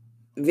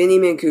Vinny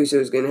Mancuso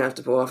is going to have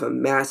to pull off a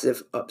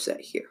massive upset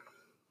here.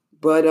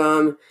 But,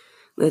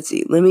 let's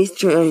see. Let me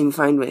try and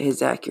find what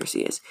his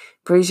accuracy is.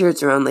 Pretty sure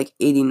it's around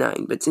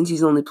 89, but since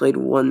he's only played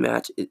one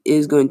match, it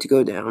is going to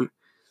go down.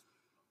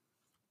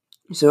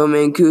 So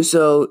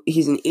Mancuso,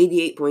 he's an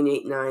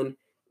 88.89,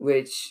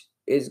 which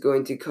is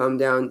going to come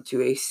down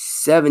to a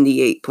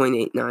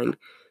 78.89.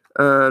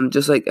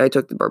 Just like I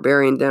took the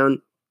Barbarian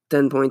down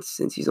 10 points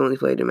since he's only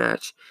played a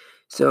match.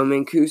 So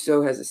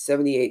Mancuso has a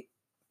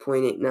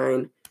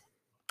 78.89.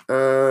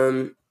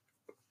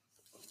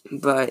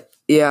 But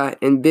yeah,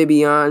 and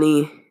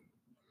Bibiani,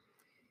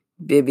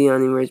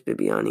 where's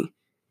Bibiani?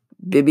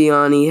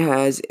 Bibiani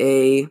has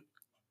a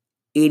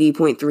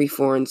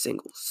 80.34 in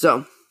singles.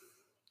 So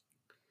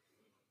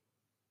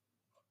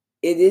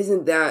it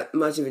isn't that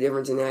much of a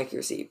difference in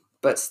accuracy,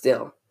 but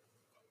still.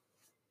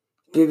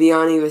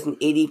 Bibiani with an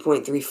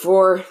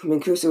 80.34,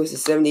 Mancuso with a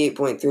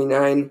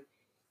 78.39.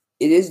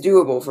 It is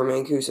doable for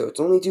Mancuso. It's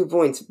only 2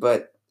 points,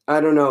 but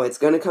I don't know. It's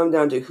going to come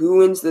down to who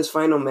wins this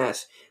final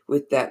match.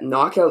 With that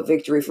knockout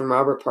victory from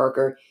Robert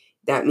Parker,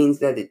 that means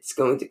that it's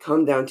going to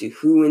come down to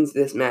who wins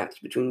this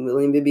match between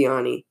William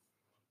Bibiani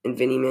and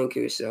Vinny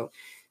Mancuso.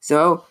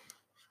 So,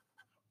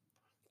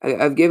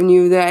 I've given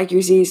you the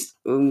accuracies.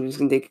 I'm just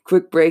going to take a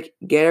quick break,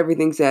 get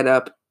everything set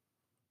up,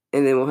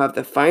 and then we'll have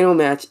the final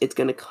match. It's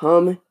going to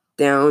come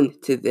down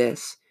to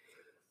this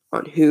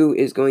on who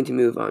is going to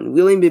move on.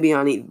 William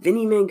Bibiani,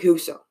 Vinny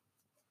Mancuso.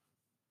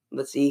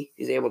 Let's see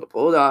who's able to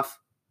pull it off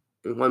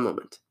in one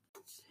moment.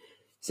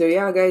 So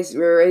yeah, guys,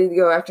 we're ready to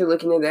go after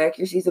looking at the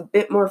accuracy. It's a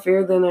bit more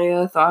fair than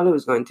I thought it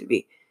was going to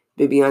be.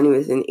 Bibiani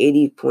with an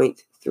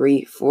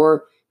 80.34.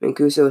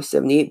 Mancuso with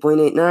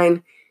 78.89.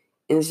 And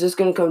it's just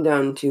going to come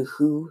down to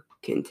who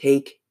can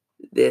take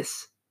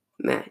this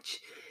match.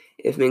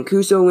 If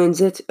Mancuso wins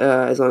it,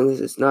 as long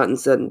as it's not in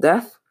sudden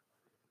death,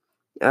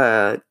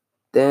 then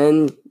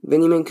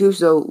Vinny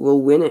Mancuso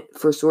will win it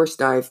for Source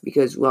Dive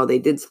because while they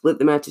did split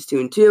the matches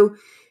 2-2,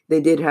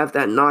 they did have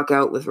that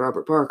knockout with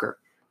Robert Parker.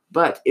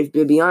 But if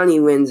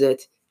Bibiani wins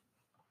it,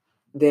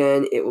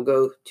 then it will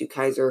go to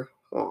Kaiser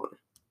Huang.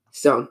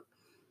 So,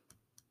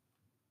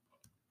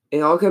 it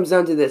all comes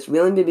down to this.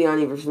 William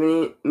Bibiani versus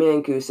Vinny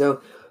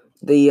Mancuso.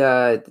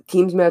 The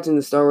teams match and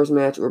the Star Wars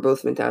match were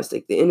both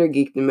fantastic. The Inner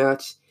Geekdom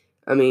match,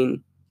 a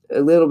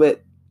little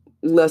bit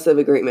less of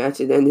a great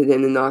match. It ended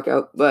in a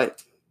knockout,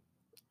 but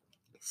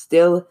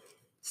still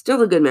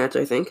a good match,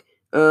 I think.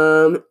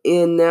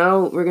 And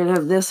now we're going to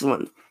have this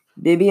one.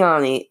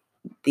 Bibiani,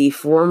 the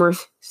former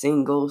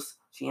singles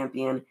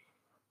champion,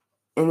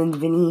 and then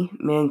Vinny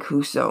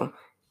Mancuso,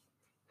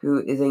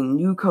 who is a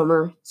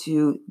newcomer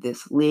to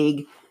this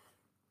league.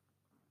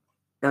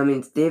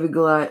 It's David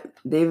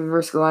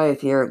versus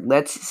Goliath here.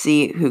 Let's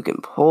see who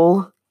can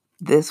pull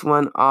this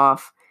one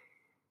off.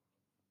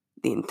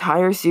 The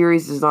entire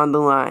series is on the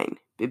line.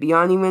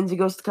 Bibiani wins, he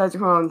goes to Kaiser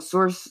Huang.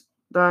 Source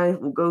Dive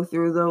will go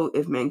through, though,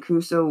 if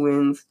Mancuso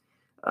wins,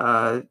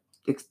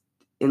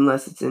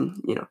 unless it's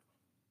in,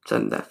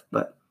 sudden death,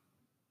 but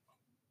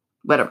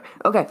whatever.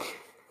 Okay,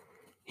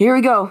 here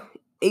we go.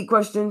 8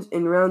 questions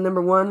in round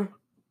number 1.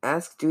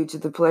 Ask to each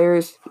of the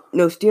players.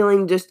 No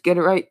stealing, just get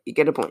it right, you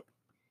get a point.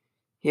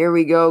 Here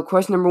we go.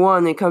 Question number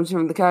 1. It comes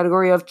from the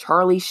category of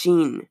Charlie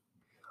Sheen.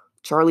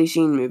 Charlie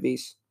Sheen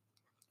movies.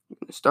 I'm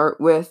going to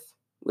start with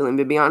William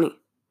Bibiani.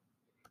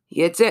 He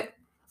hits it.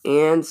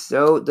 And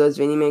so does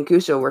Vinny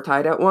Mancuso. We're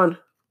tied at 1.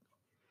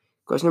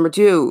 Question number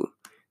 2.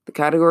 The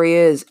category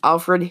is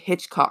Alfred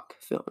Hitchcock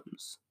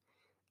films.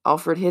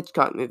 Alfred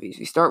Hitchcock movies.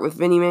 We start with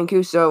Vinny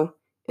Mancuso.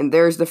 And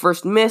there's the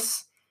first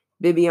miss.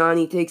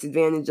 Bibiani takes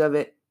advantage of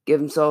it. Give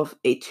himself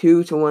a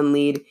 2-1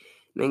 lead.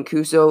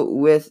 Mancuso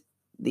with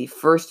the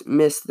first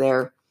miss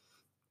there.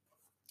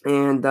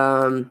 And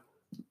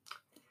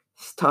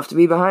it's tough to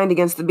be behind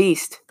against the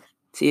Beast.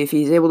 See if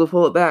he's able to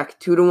pull it back.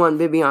 2-1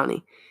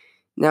 Bibiani.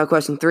 Now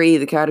question 3.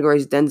 The category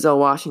is Denzel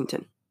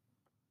Washington.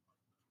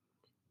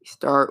 We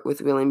start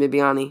with William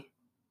Bibiani.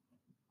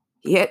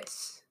 He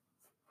hits.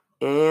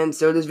 And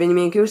so does Vinny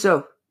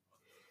Mancuso.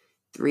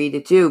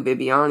 3-2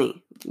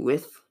 Bibiani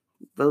with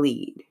the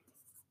lead.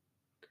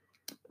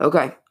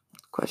 Okay.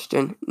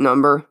 Question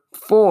number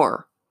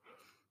 4.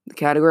 The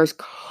category is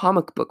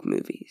comic book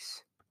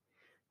movies.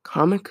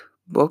 Comic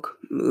book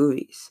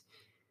movies.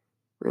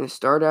 We're going to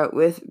start out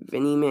with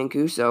Vinny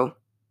Mancuso.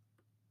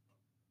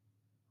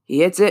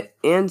 He hits it,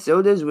 and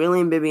so does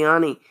William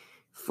Bibiani.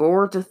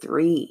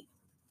 4-3.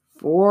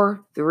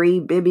 4-3.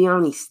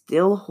 Bibiani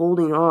still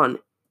holding on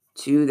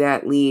to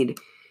that lead.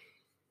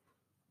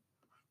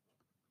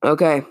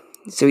 Okay,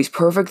 so he's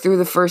perfect through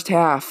the first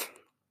half.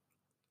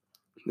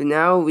 But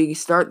now we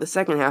start the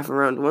second half of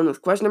round 1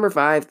 with question number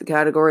 5, the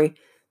category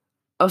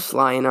of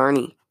Sly and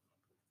Arnie.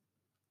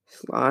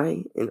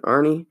 Sly and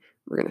Arnie.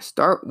 We're going to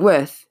start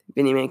with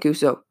Vinny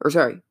Mancuso.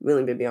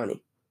 William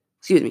Bibiani.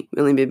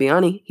 William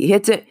Bibiani. He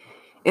hits it.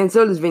 And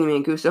so does Vinny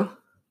Mancuso.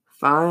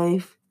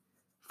 5-4.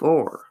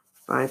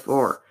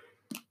 5-4.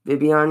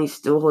 Bibiani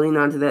still holding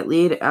on to that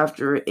lead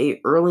after an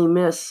early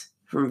miss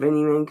from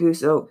Vinny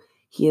Mancuso.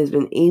 He has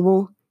been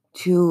able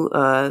to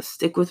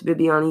stick with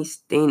Bibiani,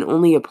 staying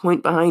only a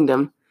point behind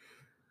him.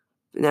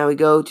 Now we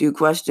go to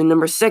question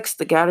number 6.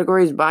 The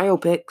category is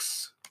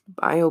biopics.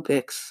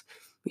 Biopics.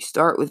 We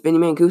start with Vinny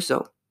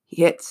Mancuso.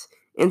 He hits.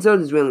 And so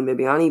does William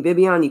Bibiani.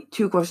 Bibiani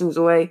 2 questions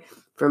away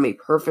from a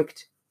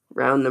perfect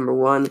round number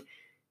 1.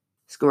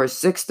 Score is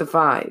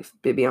 6-5.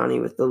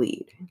 Bibiani with the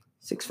lead.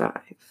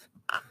 6-5.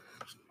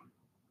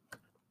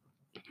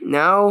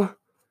 Now,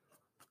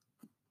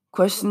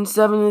 question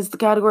 7 is the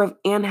category of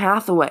Anne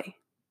Hathaway.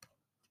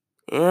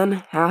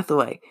 Anne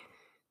Hathaway.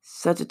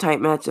 Such a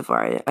tight match so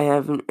far. I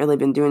haven't really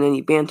been doing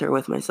any banter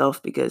with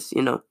myself because,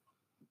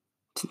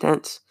 it's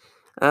intense.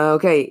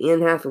 Okay,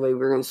 Anne Hathaway.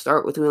 We're going to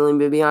start with William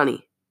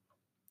Bibiani.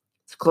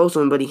 It's a close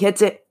one, but he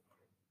hits it.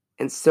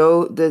 And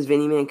so does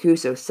Vinny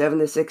Mancuso.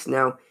 7-6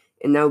 now.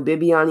 And now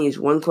Bibiani is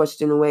 1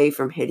 question away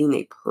from hitting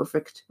a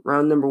perfect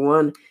round number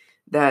 1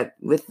 that,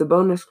 with the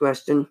bonus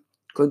question,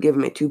 could give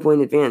him a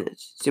 2-point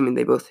advantage, assuming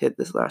they both hit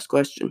this last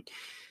question.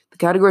 The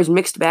category is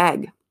mixed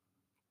bag.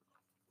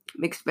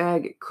 Mixed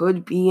bag. It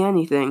could be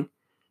anything.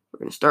 We're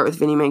going to start with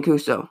Vinny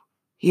Mancuso.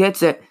 He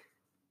hits it.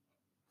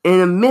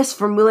 And a miss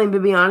from William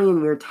Bibiani,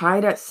 and we're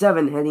tied at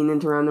 7 heading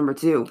into round number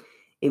 2.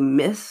 A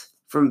miss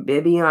from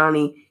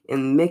Bibiani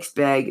in mixed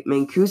bag.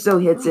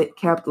 Mancuso hits it,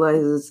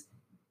 capitalizes.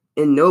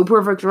 And no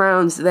perfect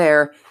rounds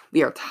there.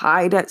 We are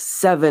tied at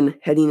 7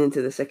 heading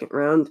into the second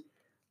round.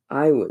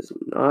 I was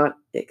not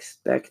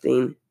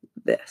expecting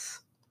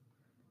this.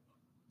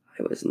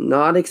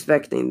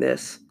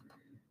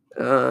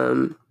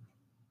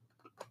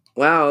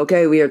 Wow,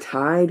 okay, we are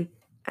tied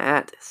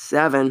at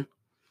 7.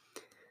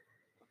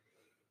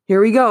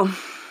 Here we go.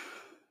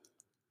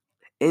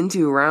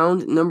 into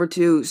round number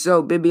 2.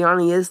 So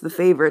Bibiani is the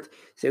favorite,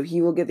 so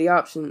he will get the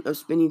option of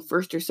spinning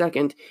first or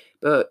second.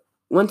 But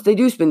once they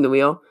do spin the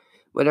wheel,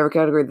 whatever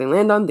category they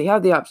land on, they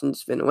have the option to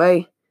spin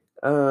away.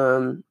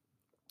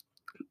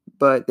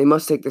 But they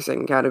must take their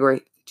second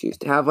category, choose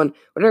to have one.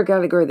 Whatever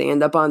category they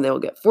end up on, they will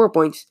get 4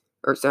 points,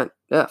 or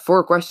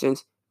 4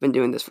 questions. Been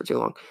doing this for too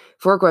long.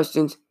 4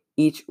 questions,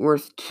 each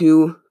worth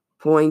 2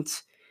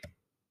 points.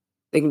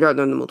 They can drop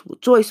down to multiple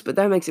choice, but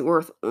that makes it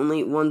worth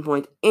only 1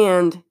 point,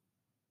 and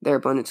their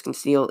opponents can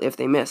steal if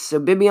they miss. So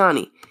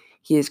Bibiani,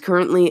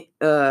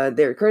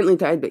 they're currently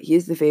tied, but he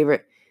is the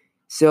favorite.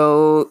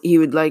 So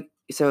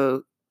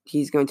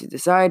he's going to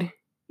decide,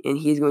 and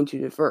he's going to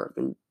defer. I've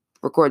been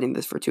recording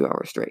this for 2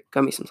 hours straight.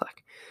 Cut me some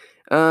slack.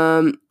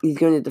 He's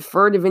going to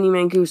defer to Vinny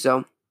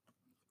Mancuso.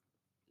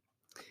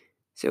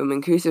 So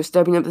Mancuso,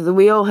 stepping up to the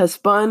wheel, has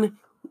spun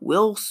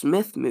Will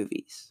Smith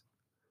movies.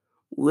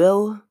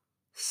 Will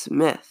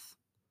Smith.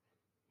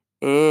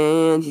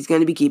 And he's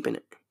going to be keeping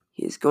it.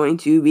 He's going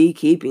to be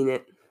keeping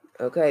it.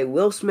 Okay,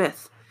 Will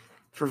Smith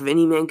for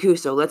Vinny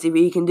Mancuso. Let's see what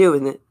he can do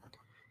with it.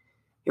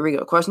 Here we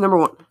go. Question number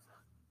 1.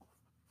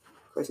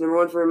 Question number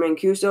 1 for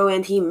Mancuso,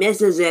 and he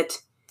misses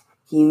it.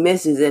 He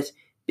misses it.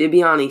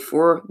 Bibiani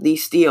for the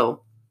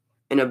steal.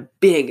 And a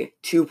big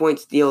 2-point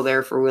steal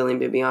there for William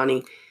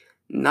Bibiani.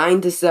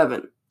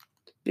 9-7.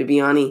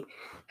 Bibiani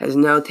has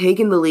now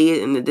taken the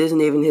lead, and it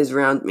isn't even his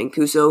round.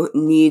 Mancuso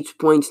needs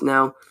points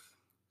now.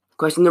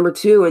 Question number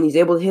 2, and he's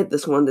able to hit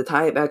this one to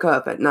tie it back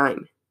up at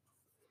 9.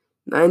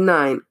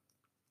 9-9.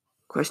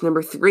 Question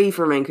number 3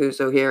 for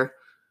Mancuso here.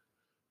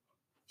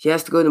 He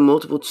has to go to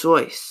multiple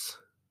choice.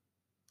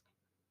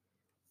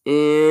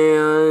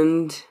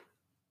 And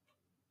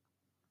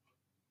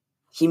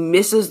he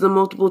misses the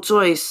multiple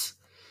choice.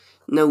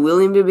 Now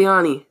William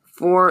Bibiani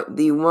for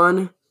the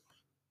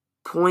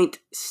 1-point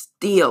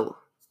steal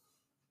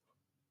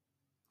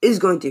is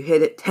going to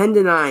hit it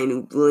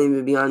 10-9. William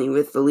Bibiani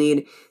with the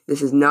lead.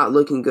 This is not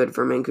looking good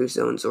for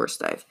Mancuso and Source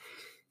Dive.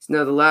 So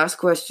now the last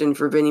question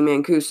for Vinny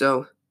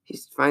Mancuso. He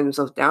finds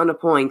himself down a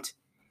point.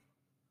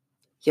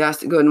 He has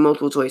to go to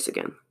multiple choice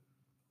again.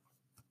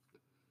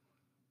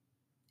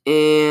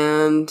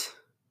 And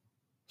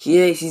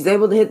he's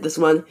able to hit this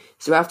one.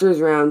 So after his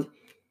round,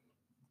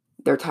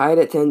 they're tied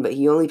at 10, but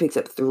he only picks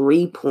up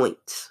 3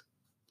 points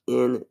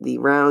in the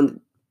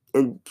round,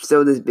 and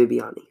so does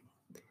Bibiani.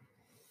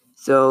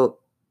 So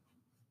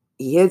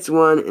he hits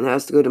one and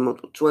has to go to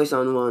multiple choice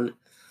on one.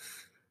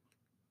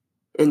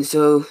 And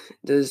so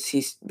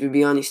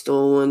Bibiani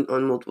stole one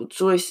on multiple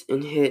choice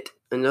and hit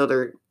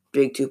another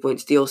big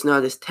 2-point steal. So now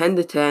it is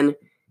 10-10,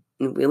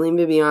 and William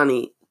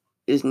Bibiani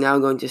is now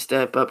going to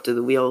step up to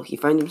the wheel. He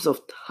finds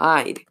himself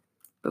tied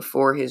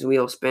before his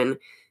wheel spin.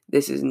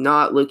 This is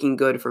not looking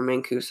good for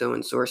Mancuso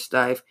and Source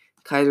Dive.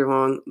 Kaiser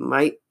Wong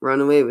might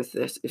run away with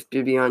this if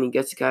Bibiani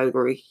gets a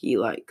category he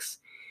likes.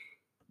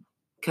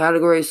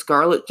 Category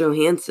Scarlett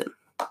Johansson.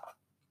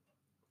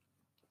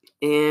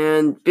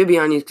 And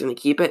Bibiani is going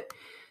to keep it.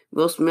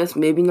 Will Smith,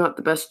 maybe not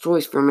the best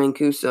choice for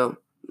Mancuso.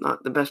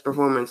 Not the best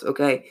performance.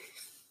 Okay.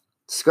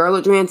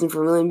 Scarlett Johansson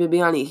for William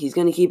Bibiani. He's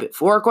going to keep it.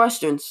 4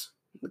 questions.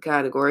 The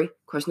category.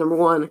 Question number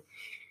 1.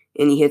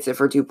 And he hits it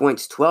for 2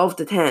 points.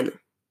 12-10.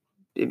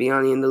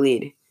 Bibiani in the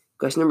lead.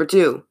 Question number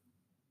 2.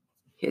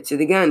 Hits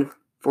it again.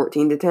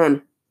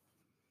 14-10.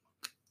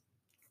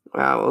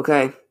 Wow,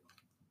 okay.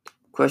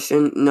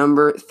 Question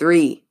number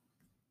 3.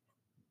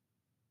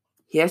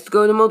 He has to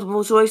go to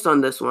multiple choice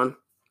on this one.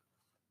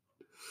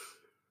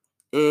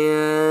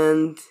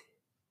 And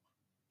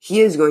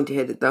he is going to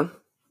hit it, though.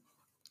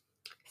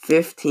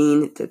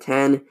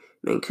 15-10.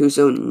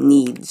 Mancuso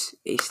needs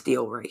a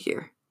steal right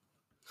here.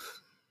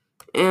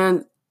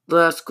 And the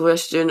last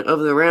question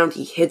of the round,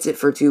 he hits it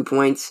for 2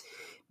 points.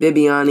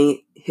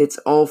 Bibiani hits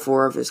all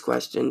 4 of his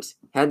questions.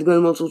 Had to go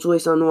to multiple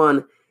choice on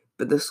one,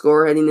 but the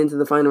score heading into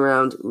the final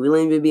round,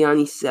 William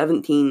Bibiani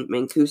 17,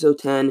 Mancuso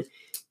 10.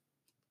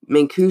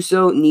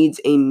 Mancuso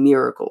needs a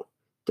miracle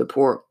to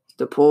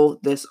pull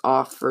this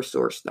off for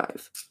Source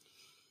Dive.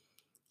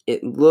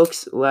 It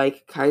looks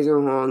like Kaiser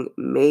Wong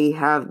may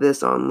have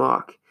this on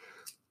lock,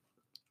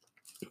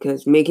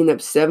 because making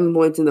up 7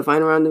 points in the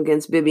final round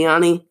against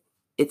Bibiani,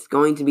 it's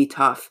going to be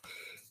tough.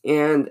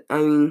 And, I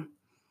mean,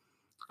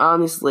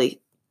 honestly,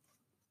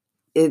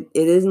 it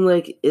isn't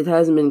like it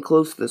hasn't been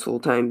close this whole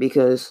time,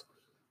 because,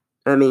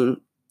 I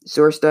mean,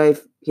 Source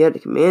Dive, he had a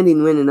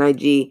commanding win in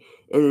IG,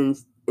 and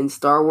in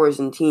Star Wars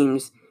and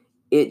Teams,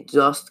 it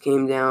just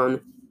came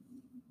down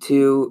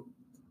to,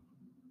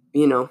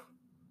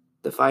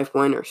 the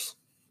 5-pointers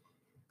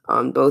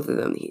on both of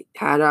them. He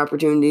had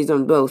opportunities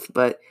on both,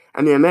 but,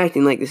 I mean, I'm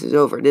acting like this is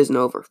over. It isn't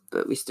over,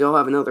 but we still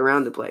have another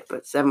round to play.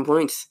 But 7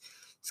 points,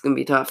 it's going to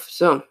be tough.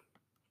 So,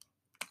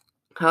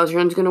 how's your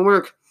round going to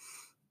work?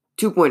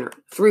 2-pointer,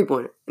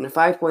 3-pointer, and a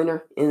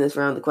 5-pointer in this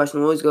round. The question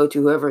will always go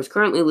to whoever is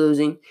currently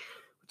losing,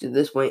 which at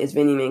this point is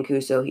Vinny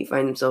Mancuso. He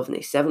finds himself in a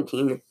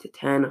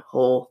 17-10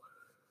 hole.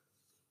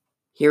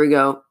 Here we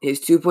go.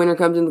 His 2-pointer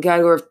comes in the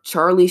category of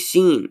Charlie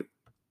Sheen.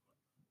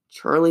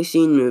 Charlie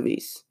Sheen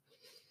movies.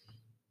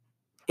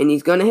 And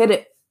he's going to hit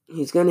it.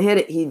 He's going to hit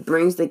it. He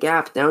brings the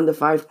gap down to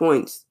 5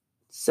 points,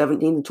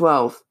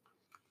 17-12.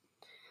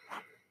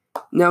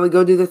 Now we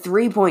go to the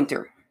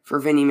three-pointer for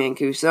Vinny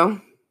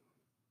Mancuso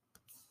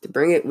to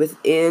bring it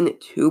within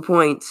 2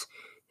 points.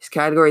 His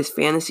category is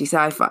fantasy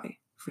sci-fi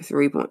for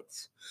 3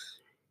 points.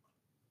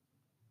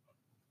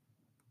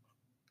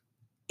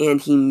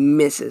 And he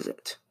misses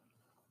it.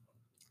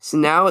 So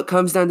now it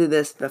comes down to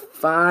this, the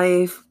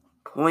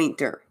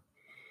 5-pointer.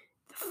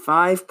 The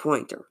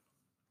 5-pointer.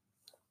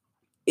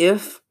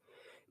 If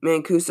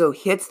Mancuso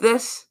hits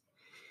this,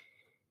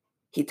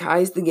 he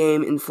ties the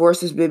game and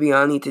forces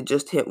Bibbiani to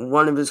just hit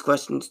one of his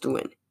questions to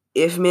win.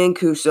 If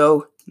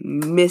Mancuso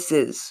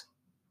misses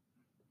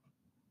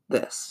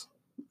this,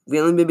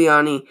 William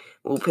Bibbiani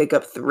will pick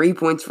up 3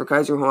 points for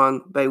Kaiser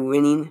Huang by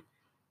winning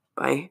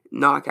by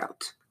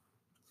knockout.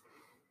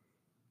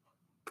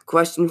 The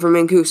question for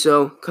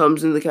Mancuso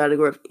comes in the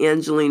category of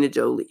Angelina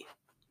Jolie.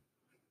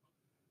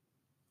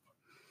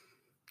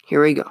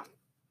 Here we go.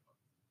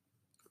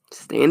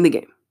 Stay in the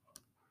game.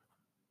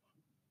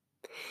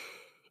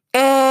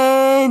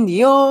 And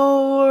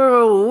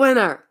your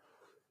winner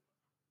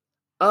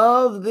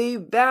of the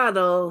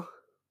battle,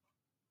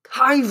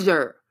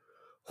 Kaiser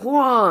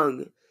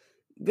Huang.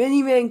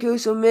 Vinny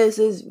Mancuso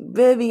misses.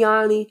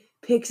 Bibbiani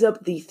picks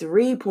up the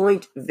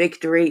 3-point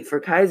victory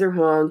for Kaiser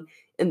Huang.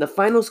 And the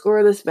final score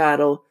of this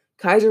battle,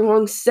 Kaiser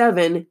Huang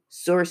 7,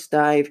 Source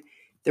Dive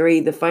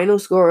 3. The final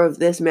score of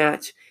this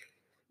match,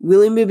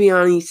 William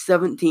Bibbiani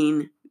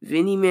 17,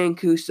 Vinny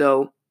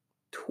Mancuso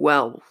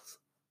 12.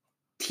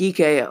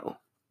 TKO.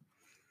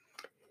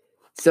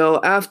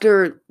 So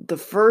after the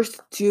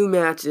first 2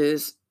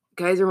 matches,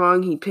 Kaiser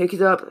Huang, he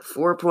picked up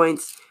 4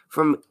 points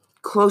from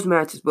close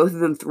matches, both of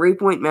them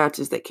 3-point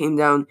matches that came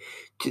down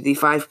to the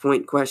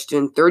 5-point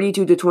question.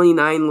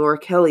 32-29, Laura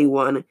Kelly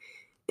won,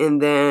 and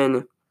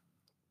then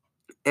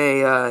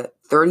a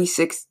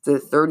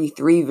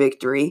 36-33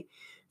 victory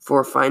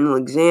for Final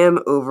Exam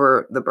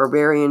over the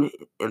Barbarian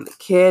and the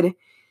Kid.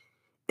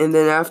 And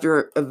then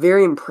after a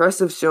very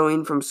impressive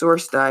showing from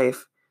Source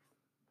Dive,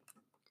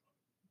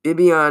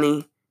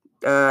 Bibbiani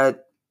got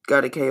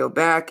a KO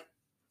back,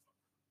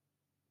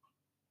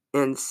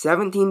 and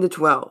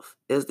 17-12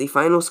 is the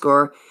final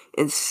score,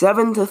 and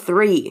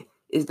 7-3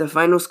 is the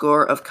final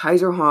score of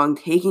Kaiser Huang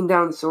taking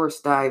down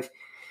Source Dive.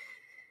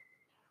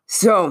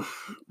 So,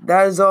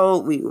 that is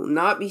all. We will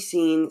not be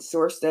seeing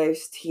Source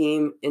Dive's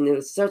team, and it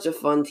was such a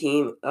fun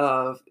team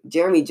of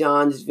Jeremy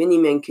Johns, Vinny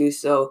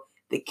Mancuso,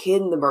 the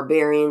Kid and the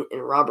Barbarian,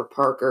 and Robert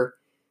Parker.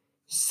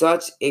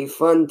 Such a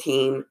fun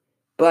team,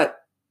 but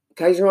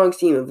Kaiser Huang's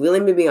team of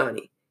William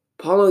Bibbiani,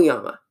 Paul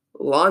Oyama,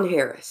 Lon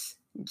Harris,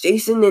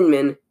 Jason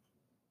Inman,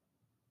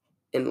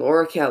 and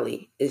Laura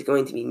Kelly is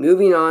going to be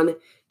moving on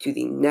to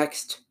the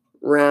next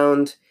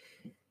round.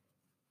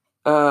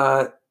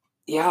 Okay.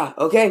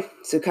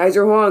 So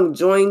Kaiser Huang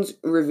joins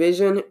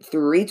Revision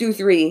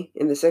 323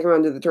 in the second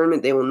round of the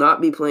tournament. They will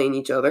not be playing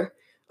each other,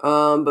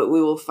 but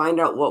we will find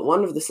out what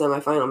one of the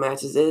semifinal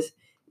matches is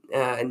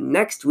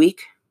next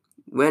week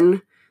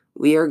when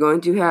we are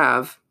going to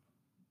have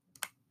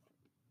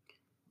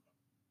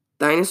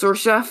Dinosaur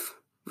Chef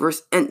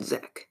versus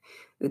Entzek.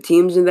 The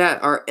teams in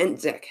that are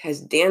Entzek has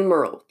Dan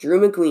Murrell,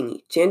 Drew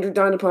McQueenie, Chandra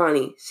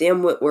Donnapani,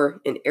 Sam Witwer,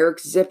 and Eric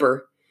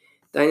Zipper.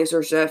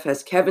 Dinosaur Chef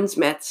has Kevin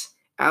Smets,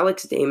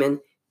 Alex Damon,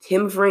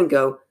 Tim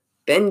Franco,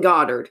 Ben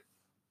Goddard,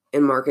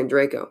 and Mark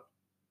Andraco.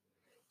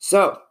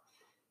 So,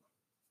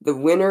 the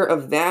winner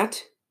of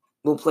that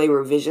will play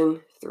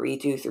Revision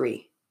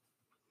 323.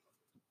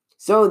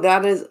 So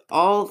that is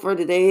all for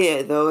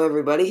today, though,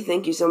 everybody.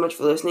 Thank you so much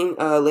for listening.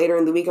 Later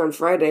in the week on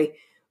Friday,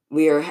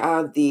 we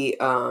have the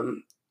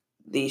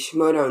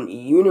Schmoedown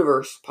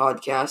Universe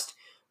podcast,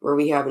 where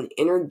we have an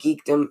Inner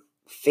Geekdom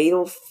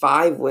Fatal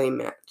 5-Way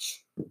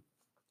match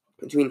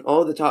between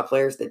all the top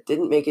players that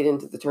didn't make it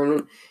into the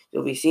tournament.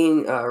 You'll be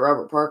seeing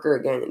Robert Parker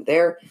again and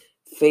there,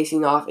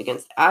 facing off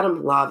against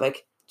Adam Lavick,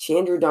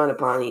 Chandra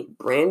Donnapani,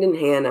 Brandon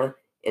Hanna,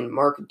 and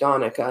Mark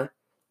Donica,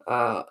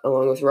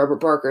 along with Robert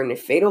Parker in a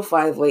Fatal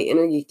 5-Way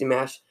Inner Geekdom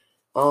match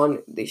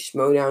on the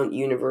Schmoedown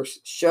Universe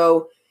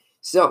show.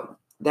 So,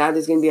 that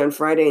is going to be on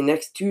Friday. And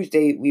next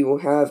Tuesday, we will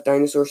have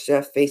Dinosaur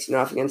Chef facing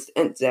off against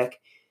Entzek.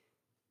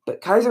 But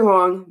Kaiser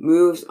Huang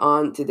moves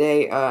on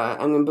today.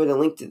 I'm going to put a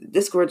link to the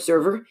Discord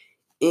server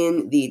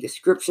in the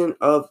description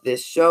of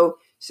this show.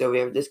 So we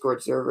have a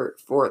Discord server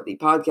for the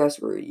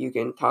podcast where you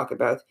can talk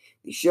about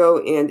the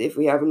show. And if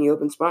we have any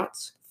open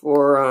spots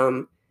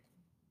for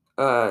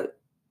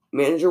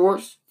Manager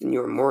Wars, then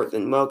you're more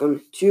than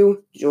welcome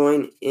to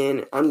join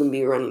in. I'm going to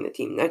be running the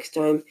team next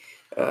time.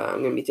 I'm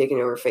going to be taking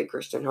over Fake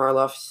Christian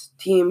Harloff's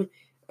team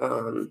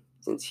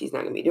since he's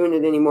not going to be doing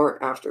it anymore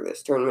after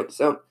this tournament.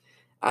 So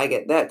I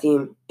get that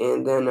team.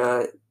 And then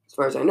as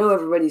far as I know,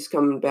 everybody's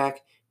coming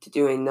back to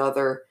do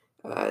another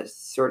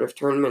sort of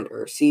tournament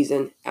or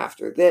season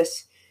after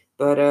this.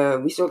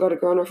 But we still got to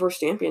crown our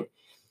first champion.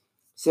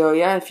 So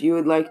yeah, if you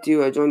would like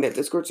to join that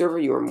Discord server,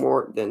 you are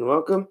more than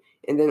welcome.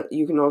 And then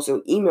you can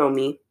also email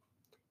me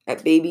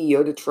at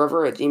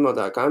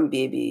babyyodatrevor@gmail.com,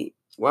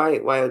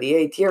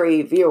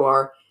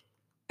 BabyYodaTrevor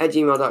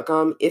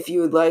gmail.com if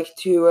you would like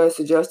to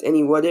suggest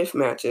any what-if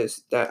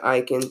matches that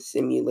I can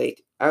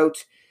simulate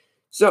out.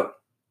 So,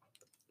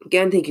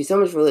 again, thank you so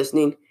much for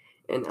listening,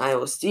 and I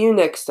will see you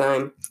next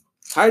time.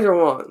 Kaiser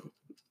Wong,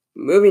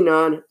 moving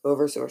on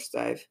over Source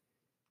Dive.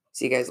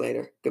 See you guys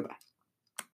later. Goodbye.